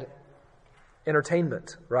and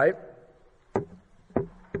entertainment, right?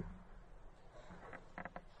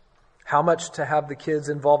 How much to have the kids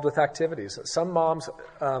involved with activities. Some moms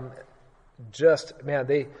they're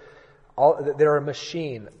a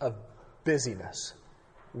machine of busyness.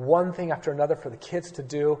 One thing after another for the kids to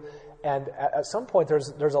do. And at some point,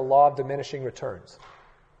 there's a law of diminishing returns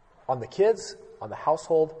on the kids, on the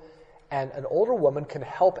household. And an older woman can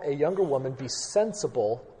help a younger woman be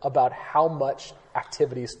sensible about how much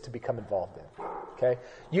activities to become involved in. Okay?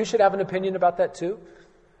 You should have an opinion about that too.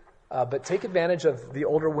 But take advantage of the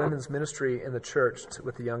older women's ministry in the church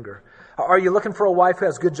with the younger. Are you looking for a wife who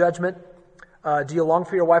has good judgment? Do you long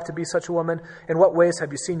for your wife to be such a woman? In what ways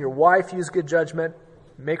have you seen your wife use good judgment?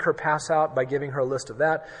 Make her pass out by giving her a list of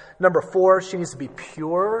that. Number 4, she needs to be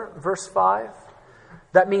pure, verse 5.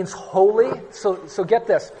 That means holy. So get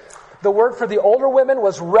this. The word for the older women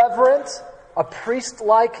was reverent, a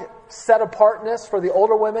priest-like set-apartness for the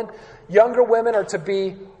older women. Younger women are to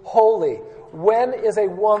be holy. When is a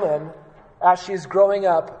woman, as she's growing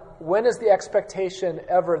up, when is the expectation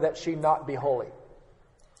ever that she not be holy?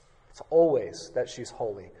 It's always that she's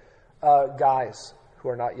holy. Guys who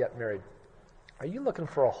are not yet married, are you looking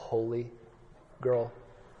for a holy girl?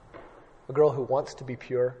 A girl who wants to be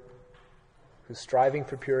pure? Who's striving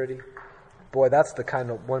for purity? Boy, that's the kind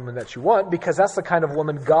of woman that you want, because that's the kind of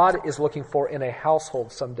woman God is looking for in a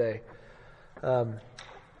household someday.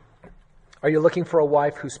 Are you looking for a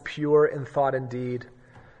wife who's pure in thought and deed?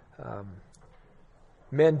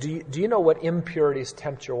 Men, do you know what impurities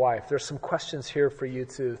tempt your wife? There's some questions here for you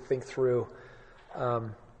to think through.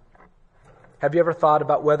 Have you ever thought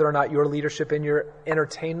about whether or not your leadership in your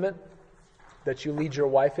entertainment that you lead your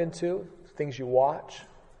wife into, things you watch?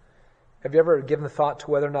 Have you ever given thought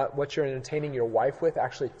to whether or not what you're entertaining your wife with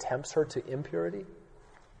actually tempts her to impurity?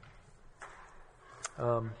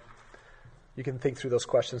 You can think through those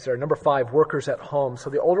questions there. Number 5, workers at home.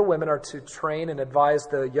 So the older women are to train and advise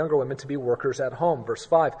the younger women to be workers at home. Verse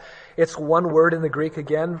 5. It's one word in the Greek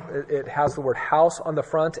again. It has the word house on the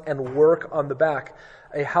front and work on the back.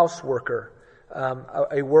 A house worker,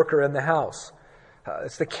 a worker in the house.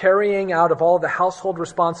 It's the carrying out of all the household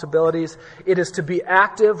responsibilities. It is to be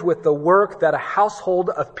active with the work that a household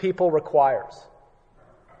of people requires.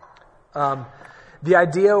 The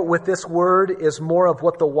idea with this word is more of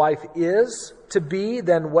what the wife is to be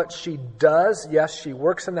than what she does. Yes, she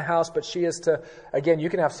works in the house, but she is to, again, you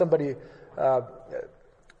can have somebody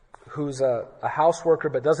who's a house worker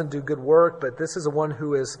but doesn't do good work, but this is a one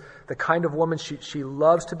who is the kind of woman she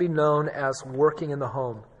loves to be known as working in the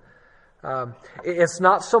home. It's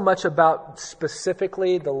not so much about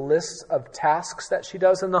specifically the lists of tasks that she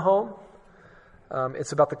does in the home.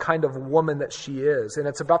 It's about the kind of woman that she is. And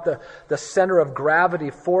it's about the center of gravity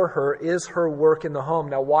for her is her work in the home.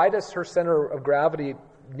 Now, why does her center of gravity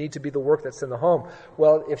need to be the work that's in the home?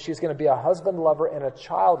 Well, if she's going to be a husband lover and a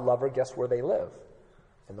child lover, guess where they live?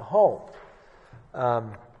 In the home.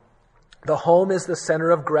 The home is the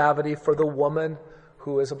center of gravity for the woman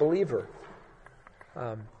who is a believer.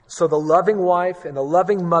 So the loving wife and the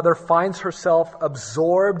loving mother finds herself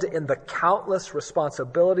absorbed in the countless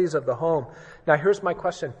responsibilities of the home. Now, here's my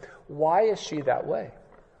question. Why is she that way?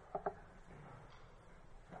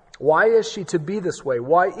 Why is she to be this way?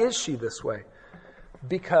 Why is she this way?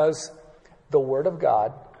 Because the Word of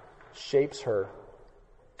God shapes her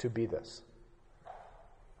to be this.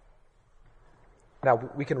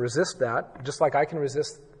 Now, we can resist that, just like I can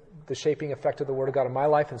resist the shaping effect of the Word of God in my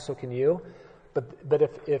life, and so can you. But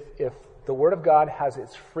if the Word of God has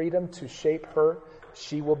its freedom to shape her,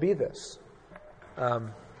 she will be this.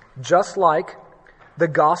 Just like the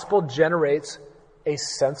gospel generates a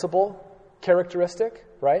sensible characteristic,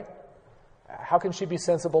 right? How can she be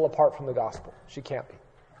sensible apart from the gospel? She can't be.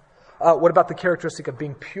 What about the characteristic of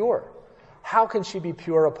being pure? How can she be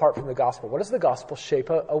pure apart from the gospel? What does the gospel shape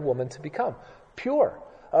a woman to become? Pure.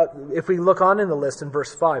 If we look on in the list in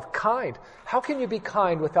verse 5, kind. How can you be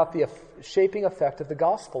kind without the shaping effect of the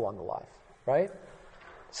gospel on the life, right?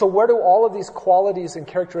 So where do all of these qualities and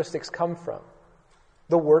characteristics come from?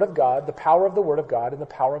 The Word of God, the power of the Word of God, and the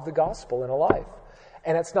power of the gospel in a life.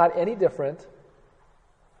 And it's not any different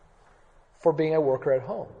for being a worker at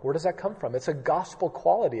home. Where does that come from? It's a gospel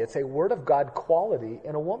quality. It's a Word of God quality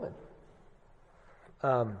in a woman.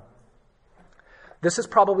 This is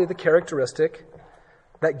probably the characteristic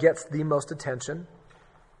that gets the most attention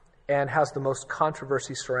and has the most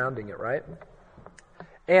controversy surrounding it, right?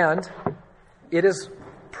 And it is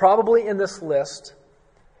probably in this list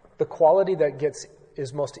the quality that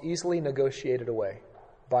is most easily negotiated away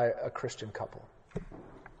by a Christian couple.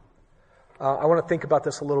 I want to think about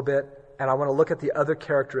this a little bit, and I want to look at the other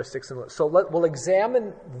characteristics. So we'll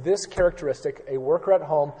examine this characteristic, a worker at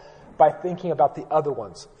home, by thinking about the other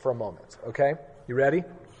ones for a moment, okay? You ready?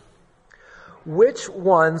 Which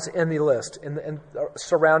ones in the list and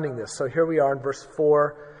surrounding this? So here we are in verse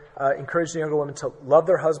 4. Encourage the younger women to love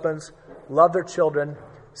their husbands, love their children,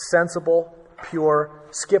 sensible, pure,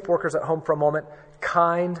 skip workers at home for a moment,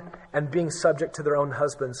 kind, and being subject to their own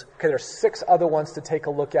husbands. Okay, there's 6 other ones to take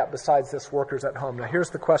a look at besides this workers at home. Now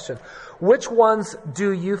here's the question. Which ones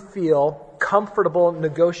do you feel comfortable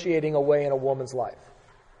negotiating away in a woman's life?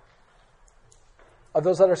 Of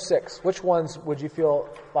those other 6, which ones would you feel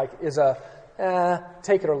like is a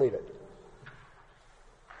take it or leave it?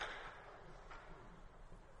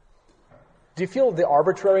 Do you feel the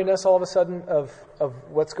arbitrariness all of a sudden of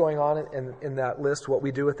what's going on in that list, what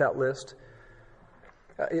we do with that list?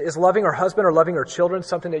 Is loving our husband or loving our children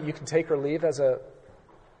something that you can take or leave as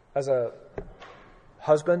a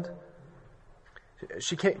husband?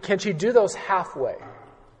 Can she do those halfway?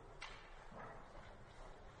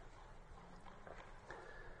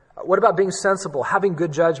 What about being sensible, having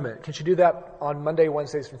good judgment? Can she do that on Monday,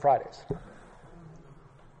 Wednesdays, and Fridays?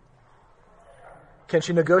 Can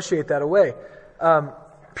she negotiate that away?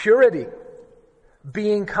 Purity,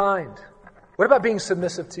 being kind. What about being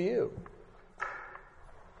submissive to you?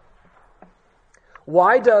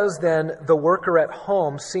 Why does then the worker at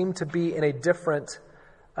home seem to be in a different,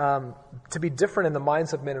 to be different in the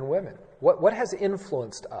minds of men and women? What has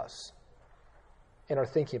influenced us in our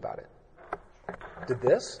thinking about it? Did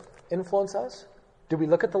this influence us? Did we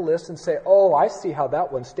look at the list and say, oh, I see how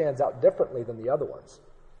that one stands out differently than the other ones?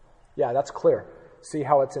 Yeah, that's clear. See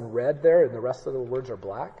how it's in red there and the rest of the words are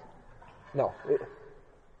black? No.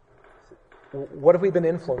 What have we been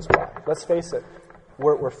influenced by? Let's face it.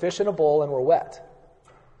 We're fish in a bowl and we're wet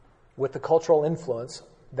with the cultural influence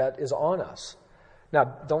that is on us. Now,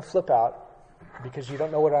 don't flip out because you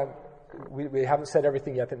don't know what we haven't said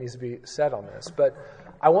everything yet that needs to be said on this. But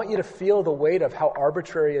I want you to feel the weight of how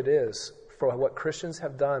arbitrary it is for what Christians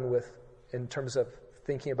have done in terms of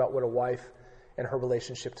thinking about what a wife and her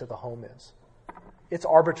relationship to the home is. It's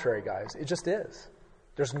arbitrary, guys. It just is.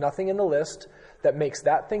 There's nothing in the list that makes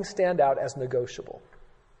that thing stand out as negotiable.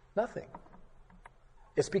 Nothing.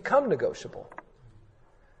 It's become negotiable.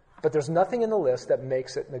 But there's nothing in the list that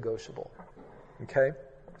makes it negotiable. Okay?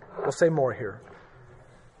 We'll say more here.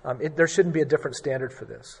 There shouldn't be a different standard for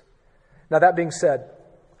this. Now, that being said,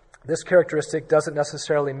 this characteristic doesn't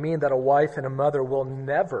necessarily mean that a wife and a mother will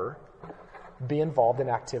never be involved in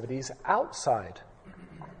activities outside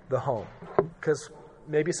the home. Because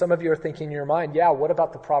maybe some of you are thinking in your mind, yeah, what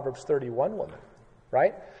about the Proverbs 31 woman?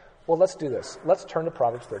 Right? Well, let's do this. Let's turn to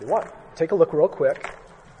Proverbs 31. Take a look real quick.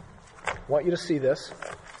 I want you to see this.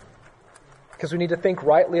 Because we need to think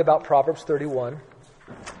rightly about Proverbs 31.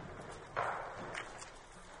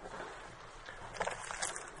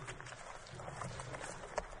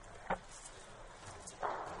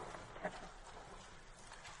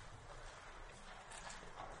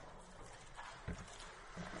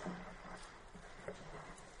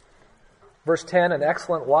 Verse 10, an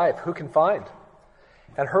excellent wife, who can find?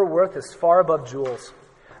 And her worth is far above jewels.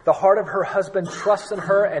 The heart of her husband trusts in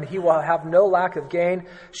her, and he will have no lack of gain.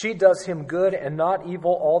 She does him good and not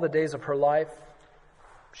evil all the days of her life.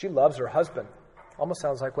 She loves her husband. Almost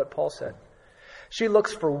sounds like what Paul said. She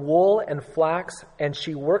looks for wool and flax, and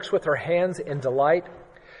she works with her hands in delight.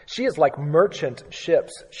 She is like merchant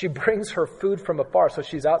ships. She brings her food from afar. So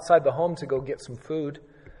she's outside the home to go get some food.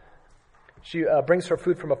 She brings her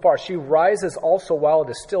food from afar. She rises also while it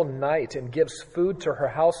is still night and gives food to her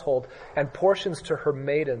household and portions to her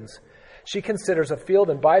maidens. She considers a field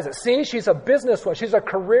and buys it. See, she's a businesswoman. She's a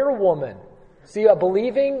career woman. See, a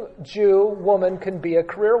believing Jew woman can be a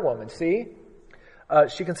career woman. See?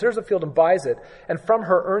 She considers a field and buys it. And from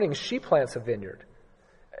her earnings, she plants a vineyard.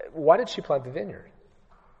 Why did she plant the vineyard?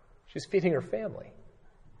 She's feeding her family.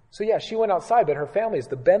 So yeah, she went outside, but her family is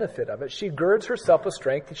the benefit of it. She girds herself with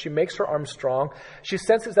strength, and she makes her arms strong. She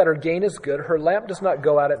senses that her gain is good. Her lamp does not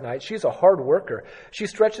go out at night. She's a hard worker. She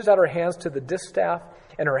stretches out her hands to the distaff,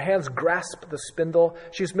 and her hands grasp the spindle.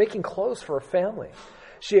 She's making clothes for her family.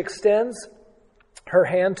 She extends her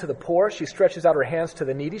hand to the poor. She stretches out her hands to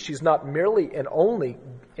the needy. She's not merely and only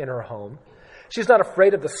in her home. She's not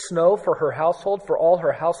afraid of the snow for her household, for all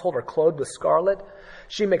her household are clothed with scarlet.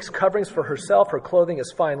 She makes coverings for herself. Her clothing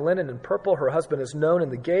is fine linen and purple. Her husband is known in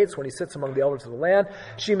the gates when he sits among the elders of the land.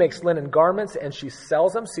 She makes linen garments and she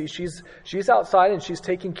sells them. See, she's outside and she's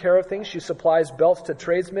taking care of things. She supplies belts to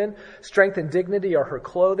tradesmen. Strength and dignity are her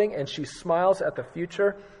clothing, and she smiles at the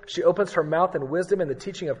future. She opens her mouth in wisdom, and the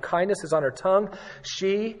teaching of kindness is on her tongue.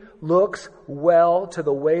 She looks well to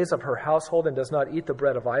the ways of her household and does not eat the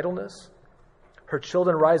bread of idleness. Her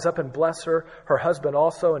children rise up and bless her, her husband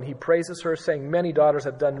also, and he praises her, saying, many daughters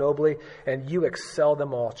have done nobly, and you excel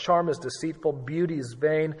them all. Charm is deceitful, beauty is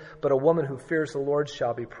vain, but a woman who fears the Lord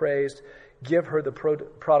shall be praised. Give her the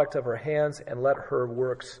product of her hands, and let her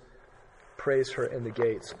works praise her in the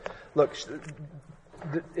gates. Look,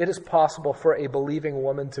 it is possible for a believing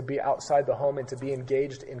woman to be outside the home and to be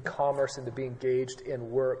engaged in commerce and to be engaged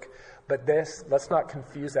in work. But let's not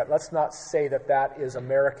confuse that. Let's not say that that is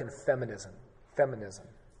American feminism,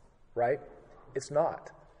 right? It's not.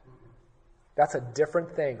 That's a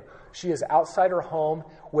different thing. She is outside her home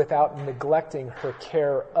without neglecting her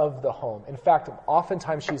care of the home. In fact,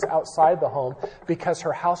 oftentimes she's outside the home because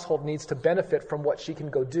her household needs to benefit from what she can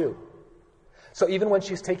go do. So even when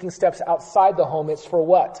she's taking steps outside the home, it's for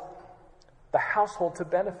what? The household to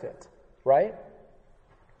benefit, right?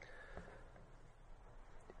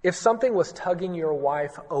 If something was tugging your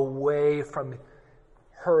wife away from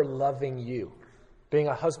her loving you, being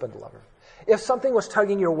a husband lover, if something was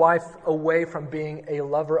tugging your wife away from being a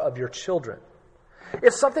lover of your children,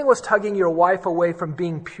 if something was tugging your wife away from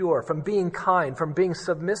being pure, from being kind, from being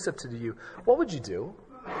submissive to you, what would you do?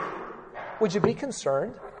 Would you be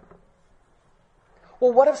concerned?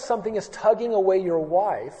 Well, what if something is tugging away your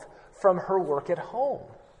wife from her work at home?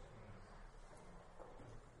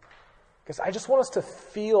 Because I just want us to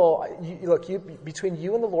feel, between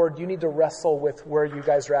you and the Lord, you need to wrestle with where you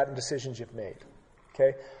guys are at and decisions you've made.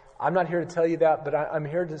 Okay? I'm not here to tell you that, but I'm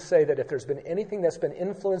here to say that if there's been anything that's been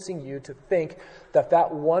influencing you to think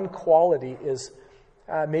that one quality is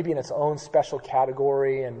maybe in its own special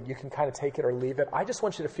category and you can kind of take it or leave it, I just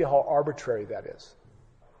want you to feel how arbitrary that is.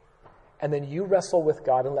 And then you wrestle with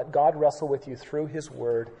God and let God wrestle with you through His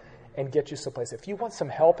Word and get you someplace. If you want some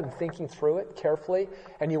help in thinking through it carefully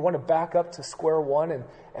and you want to back up to square one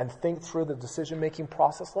and think through the decision-making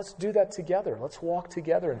process, let's do that together. Let's walk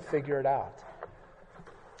together and figure it out.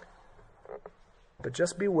 But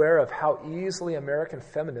just beware of how easily American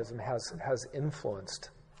feminism has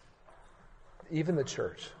influenced even the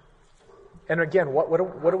church. And again, what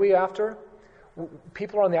are we after?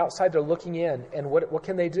 People are on the outside, they're looking in, and what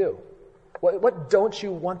can they do? What don't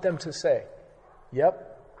you want them to say? Yep,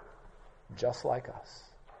 just like us.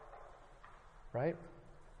 Right?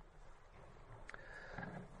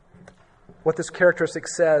 What this characteristic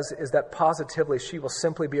says is that positively she will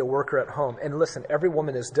simply be a worker at home. And listen, every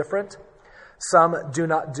woman is different. Some do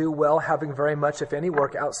not do well having very much, if any,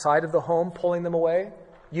 work outside of the home, pulling them away.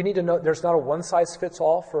 You need to know there's not a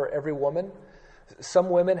one-size-fits-all for every woman. Some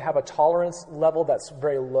women have a tolerance level that's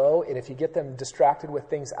very low, and if you get them distracted with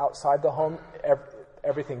things outside the home,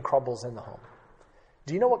 everything crumbles in the home.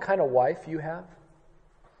 Do you know what kind of wife you have?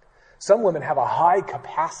 Some women have a high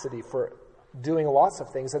capacity for doing lots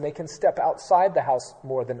of things, and they can step outside the house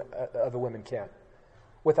more than other women can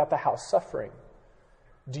without the house suffering.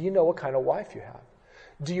 Do you know what kind of wife you have?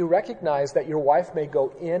 Do you recognize that your wife may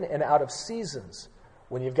go in and out of seasons?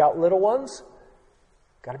 When you've got little ones,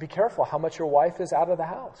 got to be careful how much your wife is out of the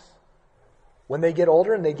house. When they get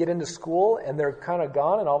older and they get into school and they're kind of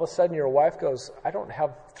gone and all of a sudden your wife goes, I don't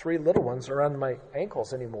have 3 little ones around my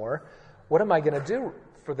ankles anymore. What am I going to do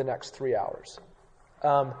for the next 3 hours?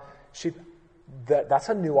 That's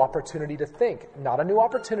a new opportunity to think. Not a new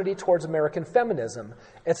opportunity towards American feminism.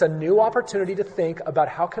 It's a new opportunity to think about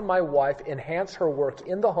how can my wife enhance her work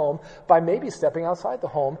in the home by maybe stepping outside the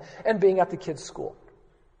home and being at the kids' school.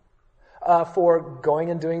 For going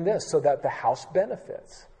and doing this so that the house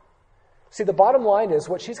benefits. See, the bottom line is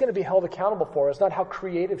what she's going to be held accountable for is not how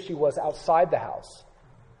creative she was outside the house.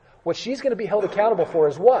 What she's going to be held accountable for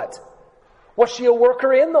is what? Was she a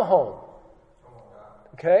worker in the home?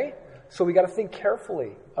 Okay? So we got to think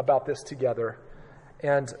carefully about this together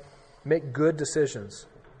and make good decisions.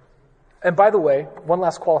 And by the way, one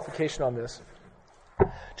last qualification on this.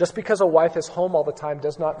 Just because a wife is home all the time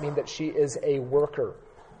does not mean that she is a worker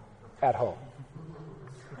at home.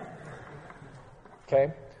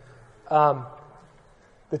 Okay?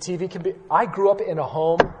 The TV can be... I grew up in a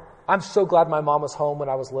home. I'm so glad my mom was home when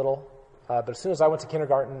I was little. But as soon as I went to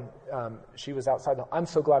kindergarten, she was outside. I'm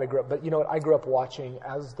so glad I grew up. But you know what? I grew up watching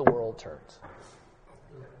As the World Turns.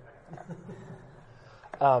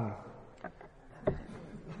 A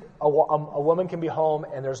woman can be home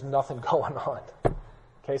and there's nothing going on.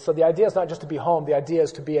 Okay, so the idea is not just to be home. The idea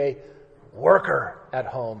is to be a worker at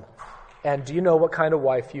home. And do you know what kind of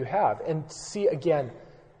wife you have? And see, again,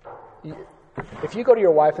 if you go to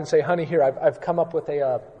your wife and say, honey, here, I've come up with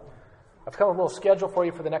a little schedule for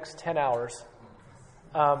you for the next 10 hours.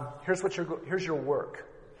 Here's your work.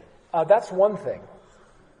 That's one thing.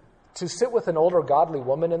 To sit with an older godly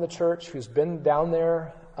woman in the church who's been down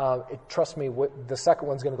there, trust me, the second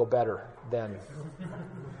one's going to go better then.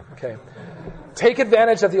 Okay. Take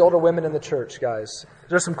advantage of the older women in the church, guys.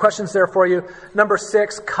 There's some questions there for you. Number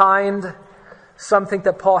 6, kind. Some think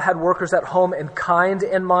that Paul had workers at home and kind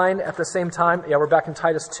in mind at the same time. Yeah, we're back in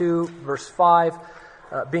Titus 2, verse 5.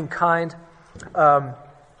 Being kind.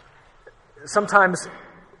 Sometimes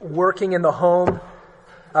working in the home,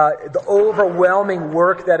 the overwhelming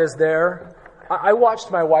work that is there. I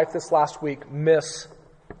watched my wife this last week miss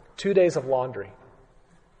 2 days of laundry.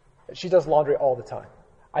 She does laundry all the time.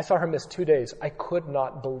 I saw her miss 2 days. I could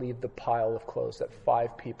not believe the pile of clothes that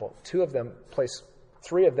 5 people, 3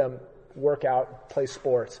 of them work out, play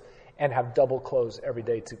sports, and have double clothes every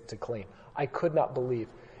day to clean. I could not believe.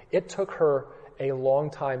 It took her a long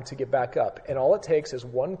time to get back up. And all it takes is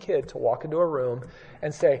one kid to walk into a room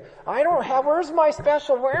and say, where's my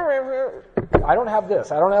special, I don't have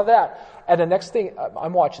this, I don't have that. And the next thing,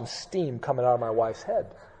 I'm watching steam coming out of my wife's head.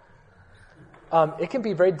 It can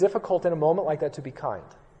be very difficult in a moment like that to be kind.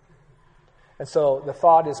 And so the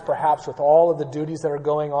thought is perhaps with all of the duties that are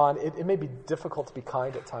going on, it may be difficult to be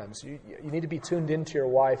kind at times. You need to be tuned into your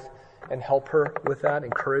wife and help her with that,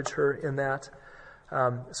 encourage her in that.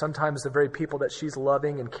 Sometimes the very people that she's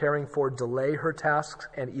loving and caring for delay her tasks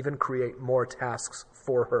and even create more tasks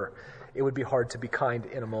for her. It would be hard to be kind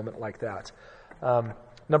in a moment like that.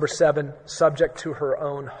 Number 7, subject to her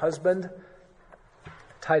own husband.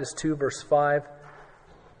 Titus 2, verse 5.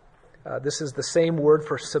 This is the same word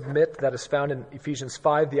for submit that is found in Ephesians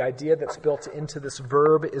 5. The idea that's built into this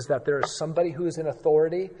verb is that there is somebody who is in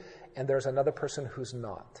authority and there's another person who's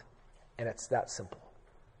not. And it's that simple.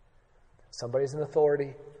 Somebody's in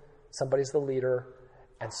authority, somebody's the leader,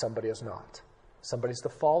 and somebody is not. Somebody's the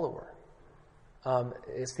follower.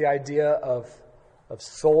 It's the idea of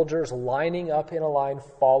soldiers lining up in a line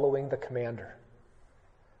following the commander.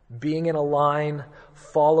 Being in a line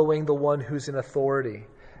following the one who's in authority.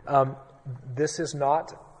 This is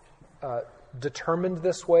not determined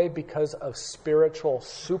this way because of spiritual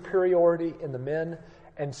superiority in the men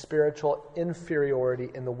and spiritual inferiority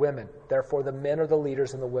in the women. Therefore, the men are the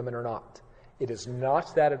leaders and the women are not. It is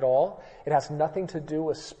not that at all. It has nothing to do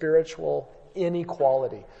with spiritual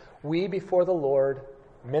inequality. We, before the Lord,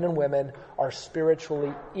 men and women, are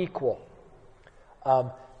spiritually equal.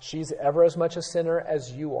 She's ever as much a sinner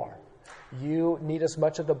as you are. You need as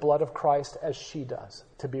much of the blood of Christ as she does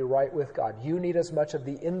to be right with God. You need as much of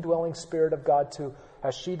the indwelling Spirit of God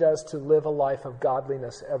as she does to live a life of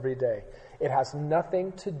godliness every day. It has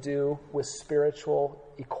nothing to do with spiritual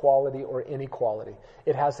equality or inequality.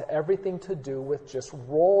 It has everything to do with just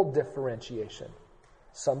role differentiation.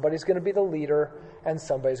 Somebody's going to be the leader and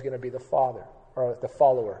somebody's going to be the father or the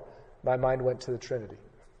follower. My mind went to the Trinity.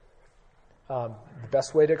 The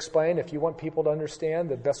best way to explain, if you want people to understand,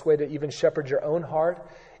 the best way to even shepherd your own heart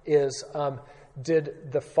is,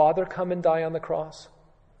 did the Father come and die on the cross?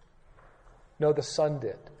 No, the Son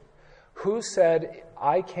did. Who said,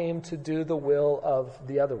 I came to do the will of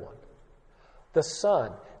the other one? The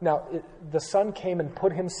Son. Now, the Son came and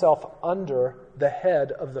put himself under the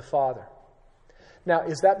head of the Father. Now,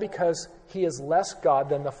 is that because he is less God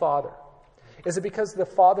than the Father? Is it because the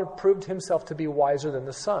Father proved himself to be wiser than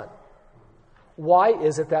the Son? Why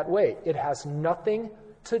is it that way? It has nothing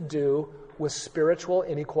to do with spiritual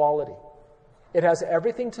inequality. It has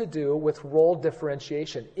everything to do with role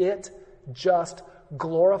differentiation. It just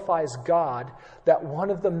glorifies God that one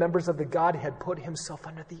of the members of the Godhead put himself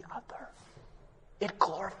under the other. It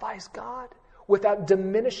glorifies God without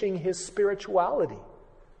diminishing his spirituality.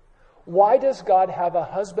 Why does God have a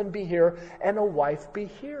husband be here and a wife be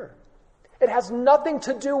here? It has nothing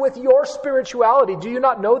to do with your spirituality. Do you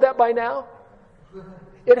not know that by now?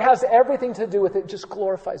 It has everything to do with it. Just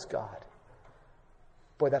glorifies God.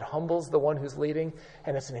 Boy, that humbles the one who's leading,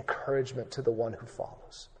 and it's an encouragement to the one who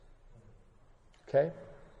follows. Okay?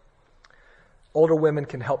 Older women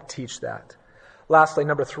can help teach that. Lastly,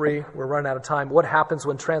 number 3, we're running out of time. What happens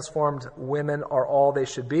when transformed women are all they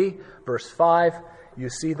should be? Verse 5, you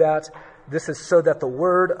see that. This is so that the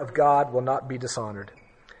word of God will not be dishonored.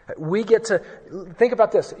 We get to, think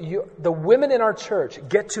about this, the women in our church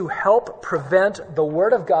get to help prevent the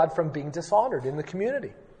Word of God from being dishonored in the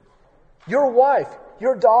community. Your wife,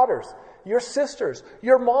 your daughters, your sisters,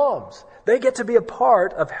 your moms, they get to be a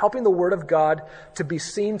part of helping the Word of God to be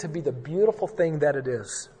seen to be the beautiful thing that it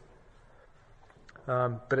is.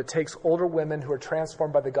 But it takes older women who are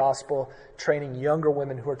transformed by the gospel, training younger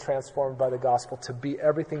women who are transformed by the gospel to be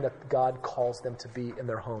everything that God calls them to be in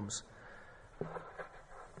their homes.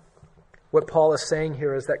 What Paul is saying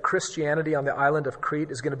here is that Christianity on the island of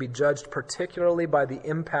Crete is going to be judged particularly by the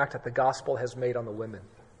impact that the gospel has made on the women.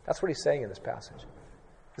 That's what he's saying in this passage.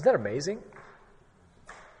 Isn't that amazing?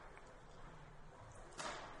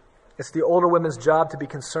 It's the older women's job to be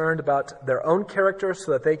concerned about their own character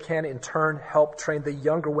so that they can in turn help train the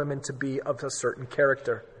younger women to be of a certain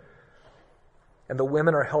character. And the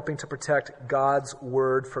women are helping to protect God's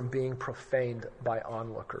word from being profaned by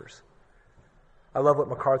onlookers. I love what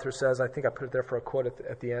MacArthur says. I think I put it there for a quote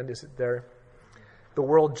at the end. Is it there? The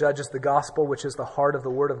world judges the gospel, which is the heart of the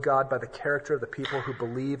word of God, by the character of the people who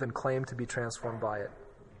believe and claim to be transformed by it.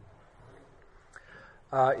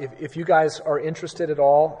 If you guys are interested at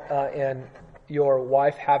all in your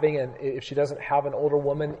wife having, and if she doesn't have an older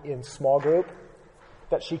woman in small group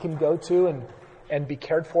that she can go to and be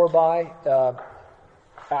cared for by,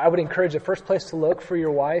 I would encourage the first place to look for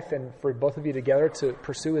your wife and for both of you together to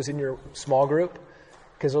pursue is in your small group,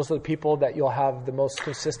 because those are the people that you'll have the most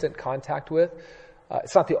consistent contact with.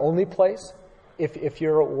 It's not the only place. If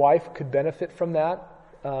your wife could benefit from that,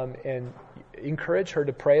 and encourage her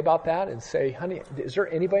to pray about that and say, honey, is there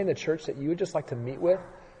anybody in the church that you would just like to meet with?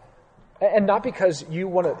 And not because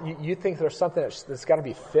you think there's something that's got to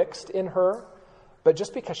be fixed in her, but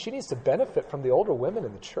just because she needs to benefit from the older women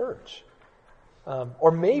in the church.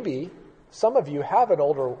 Or maybe some of you have an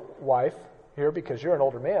older wife here because you're an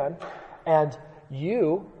older man, and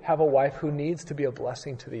you have a wife who needs to be a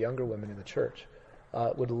blessing to the younger women in the church.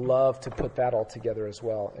 Would love to put that all together as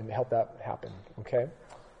well and help that happen, okay?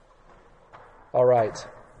 All right.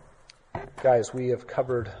 Guys, we have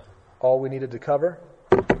covered all we needed to cover.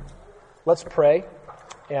 Let's pray,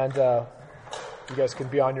 and you guys can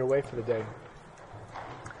be on your way for the day.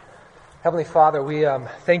 Heavenly Father, we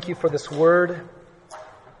thank you for this word.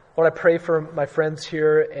 Lord, I pray for my friends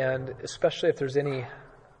here, and especially if there's any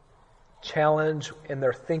challenge in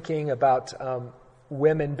their thinking about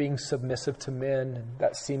women being submissive to men, and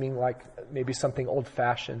that seeming like maybe something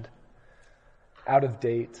old-fashioned, out of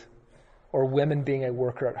date, or women being a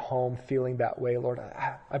worker at home feeling that way. Lord,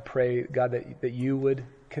 I pray, God, that you would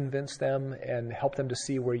convince them and help them to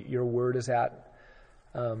see where your word is at.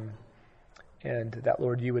 And that,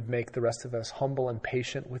 Lord, you would make the rest of us humble and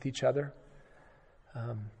patient with each other.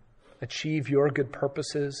 Achieve your good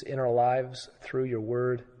purposes in our lives through your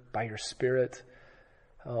word, by your Spirit.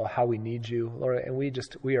 Oh, how we need you, Lord. And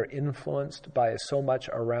we are influenced by so much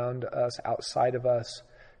around us, outside of us,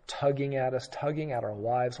 tugging at us, tugging at our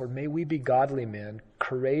lives. Lord, may we be godly men,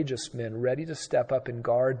 courageous men, ready to step up and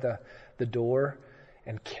guard the door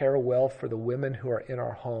and care well for the women who are in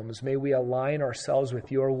our homes. May we align ourselves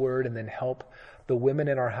with your word and then help the women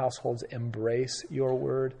in our households embrace your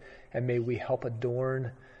word. And may we help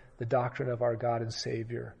adorn the doctrine of our God and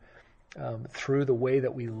Savior through the way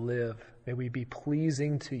that we live. May we be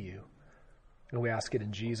pleasing to you. And we ask it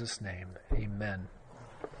in Jesus' name. Amen.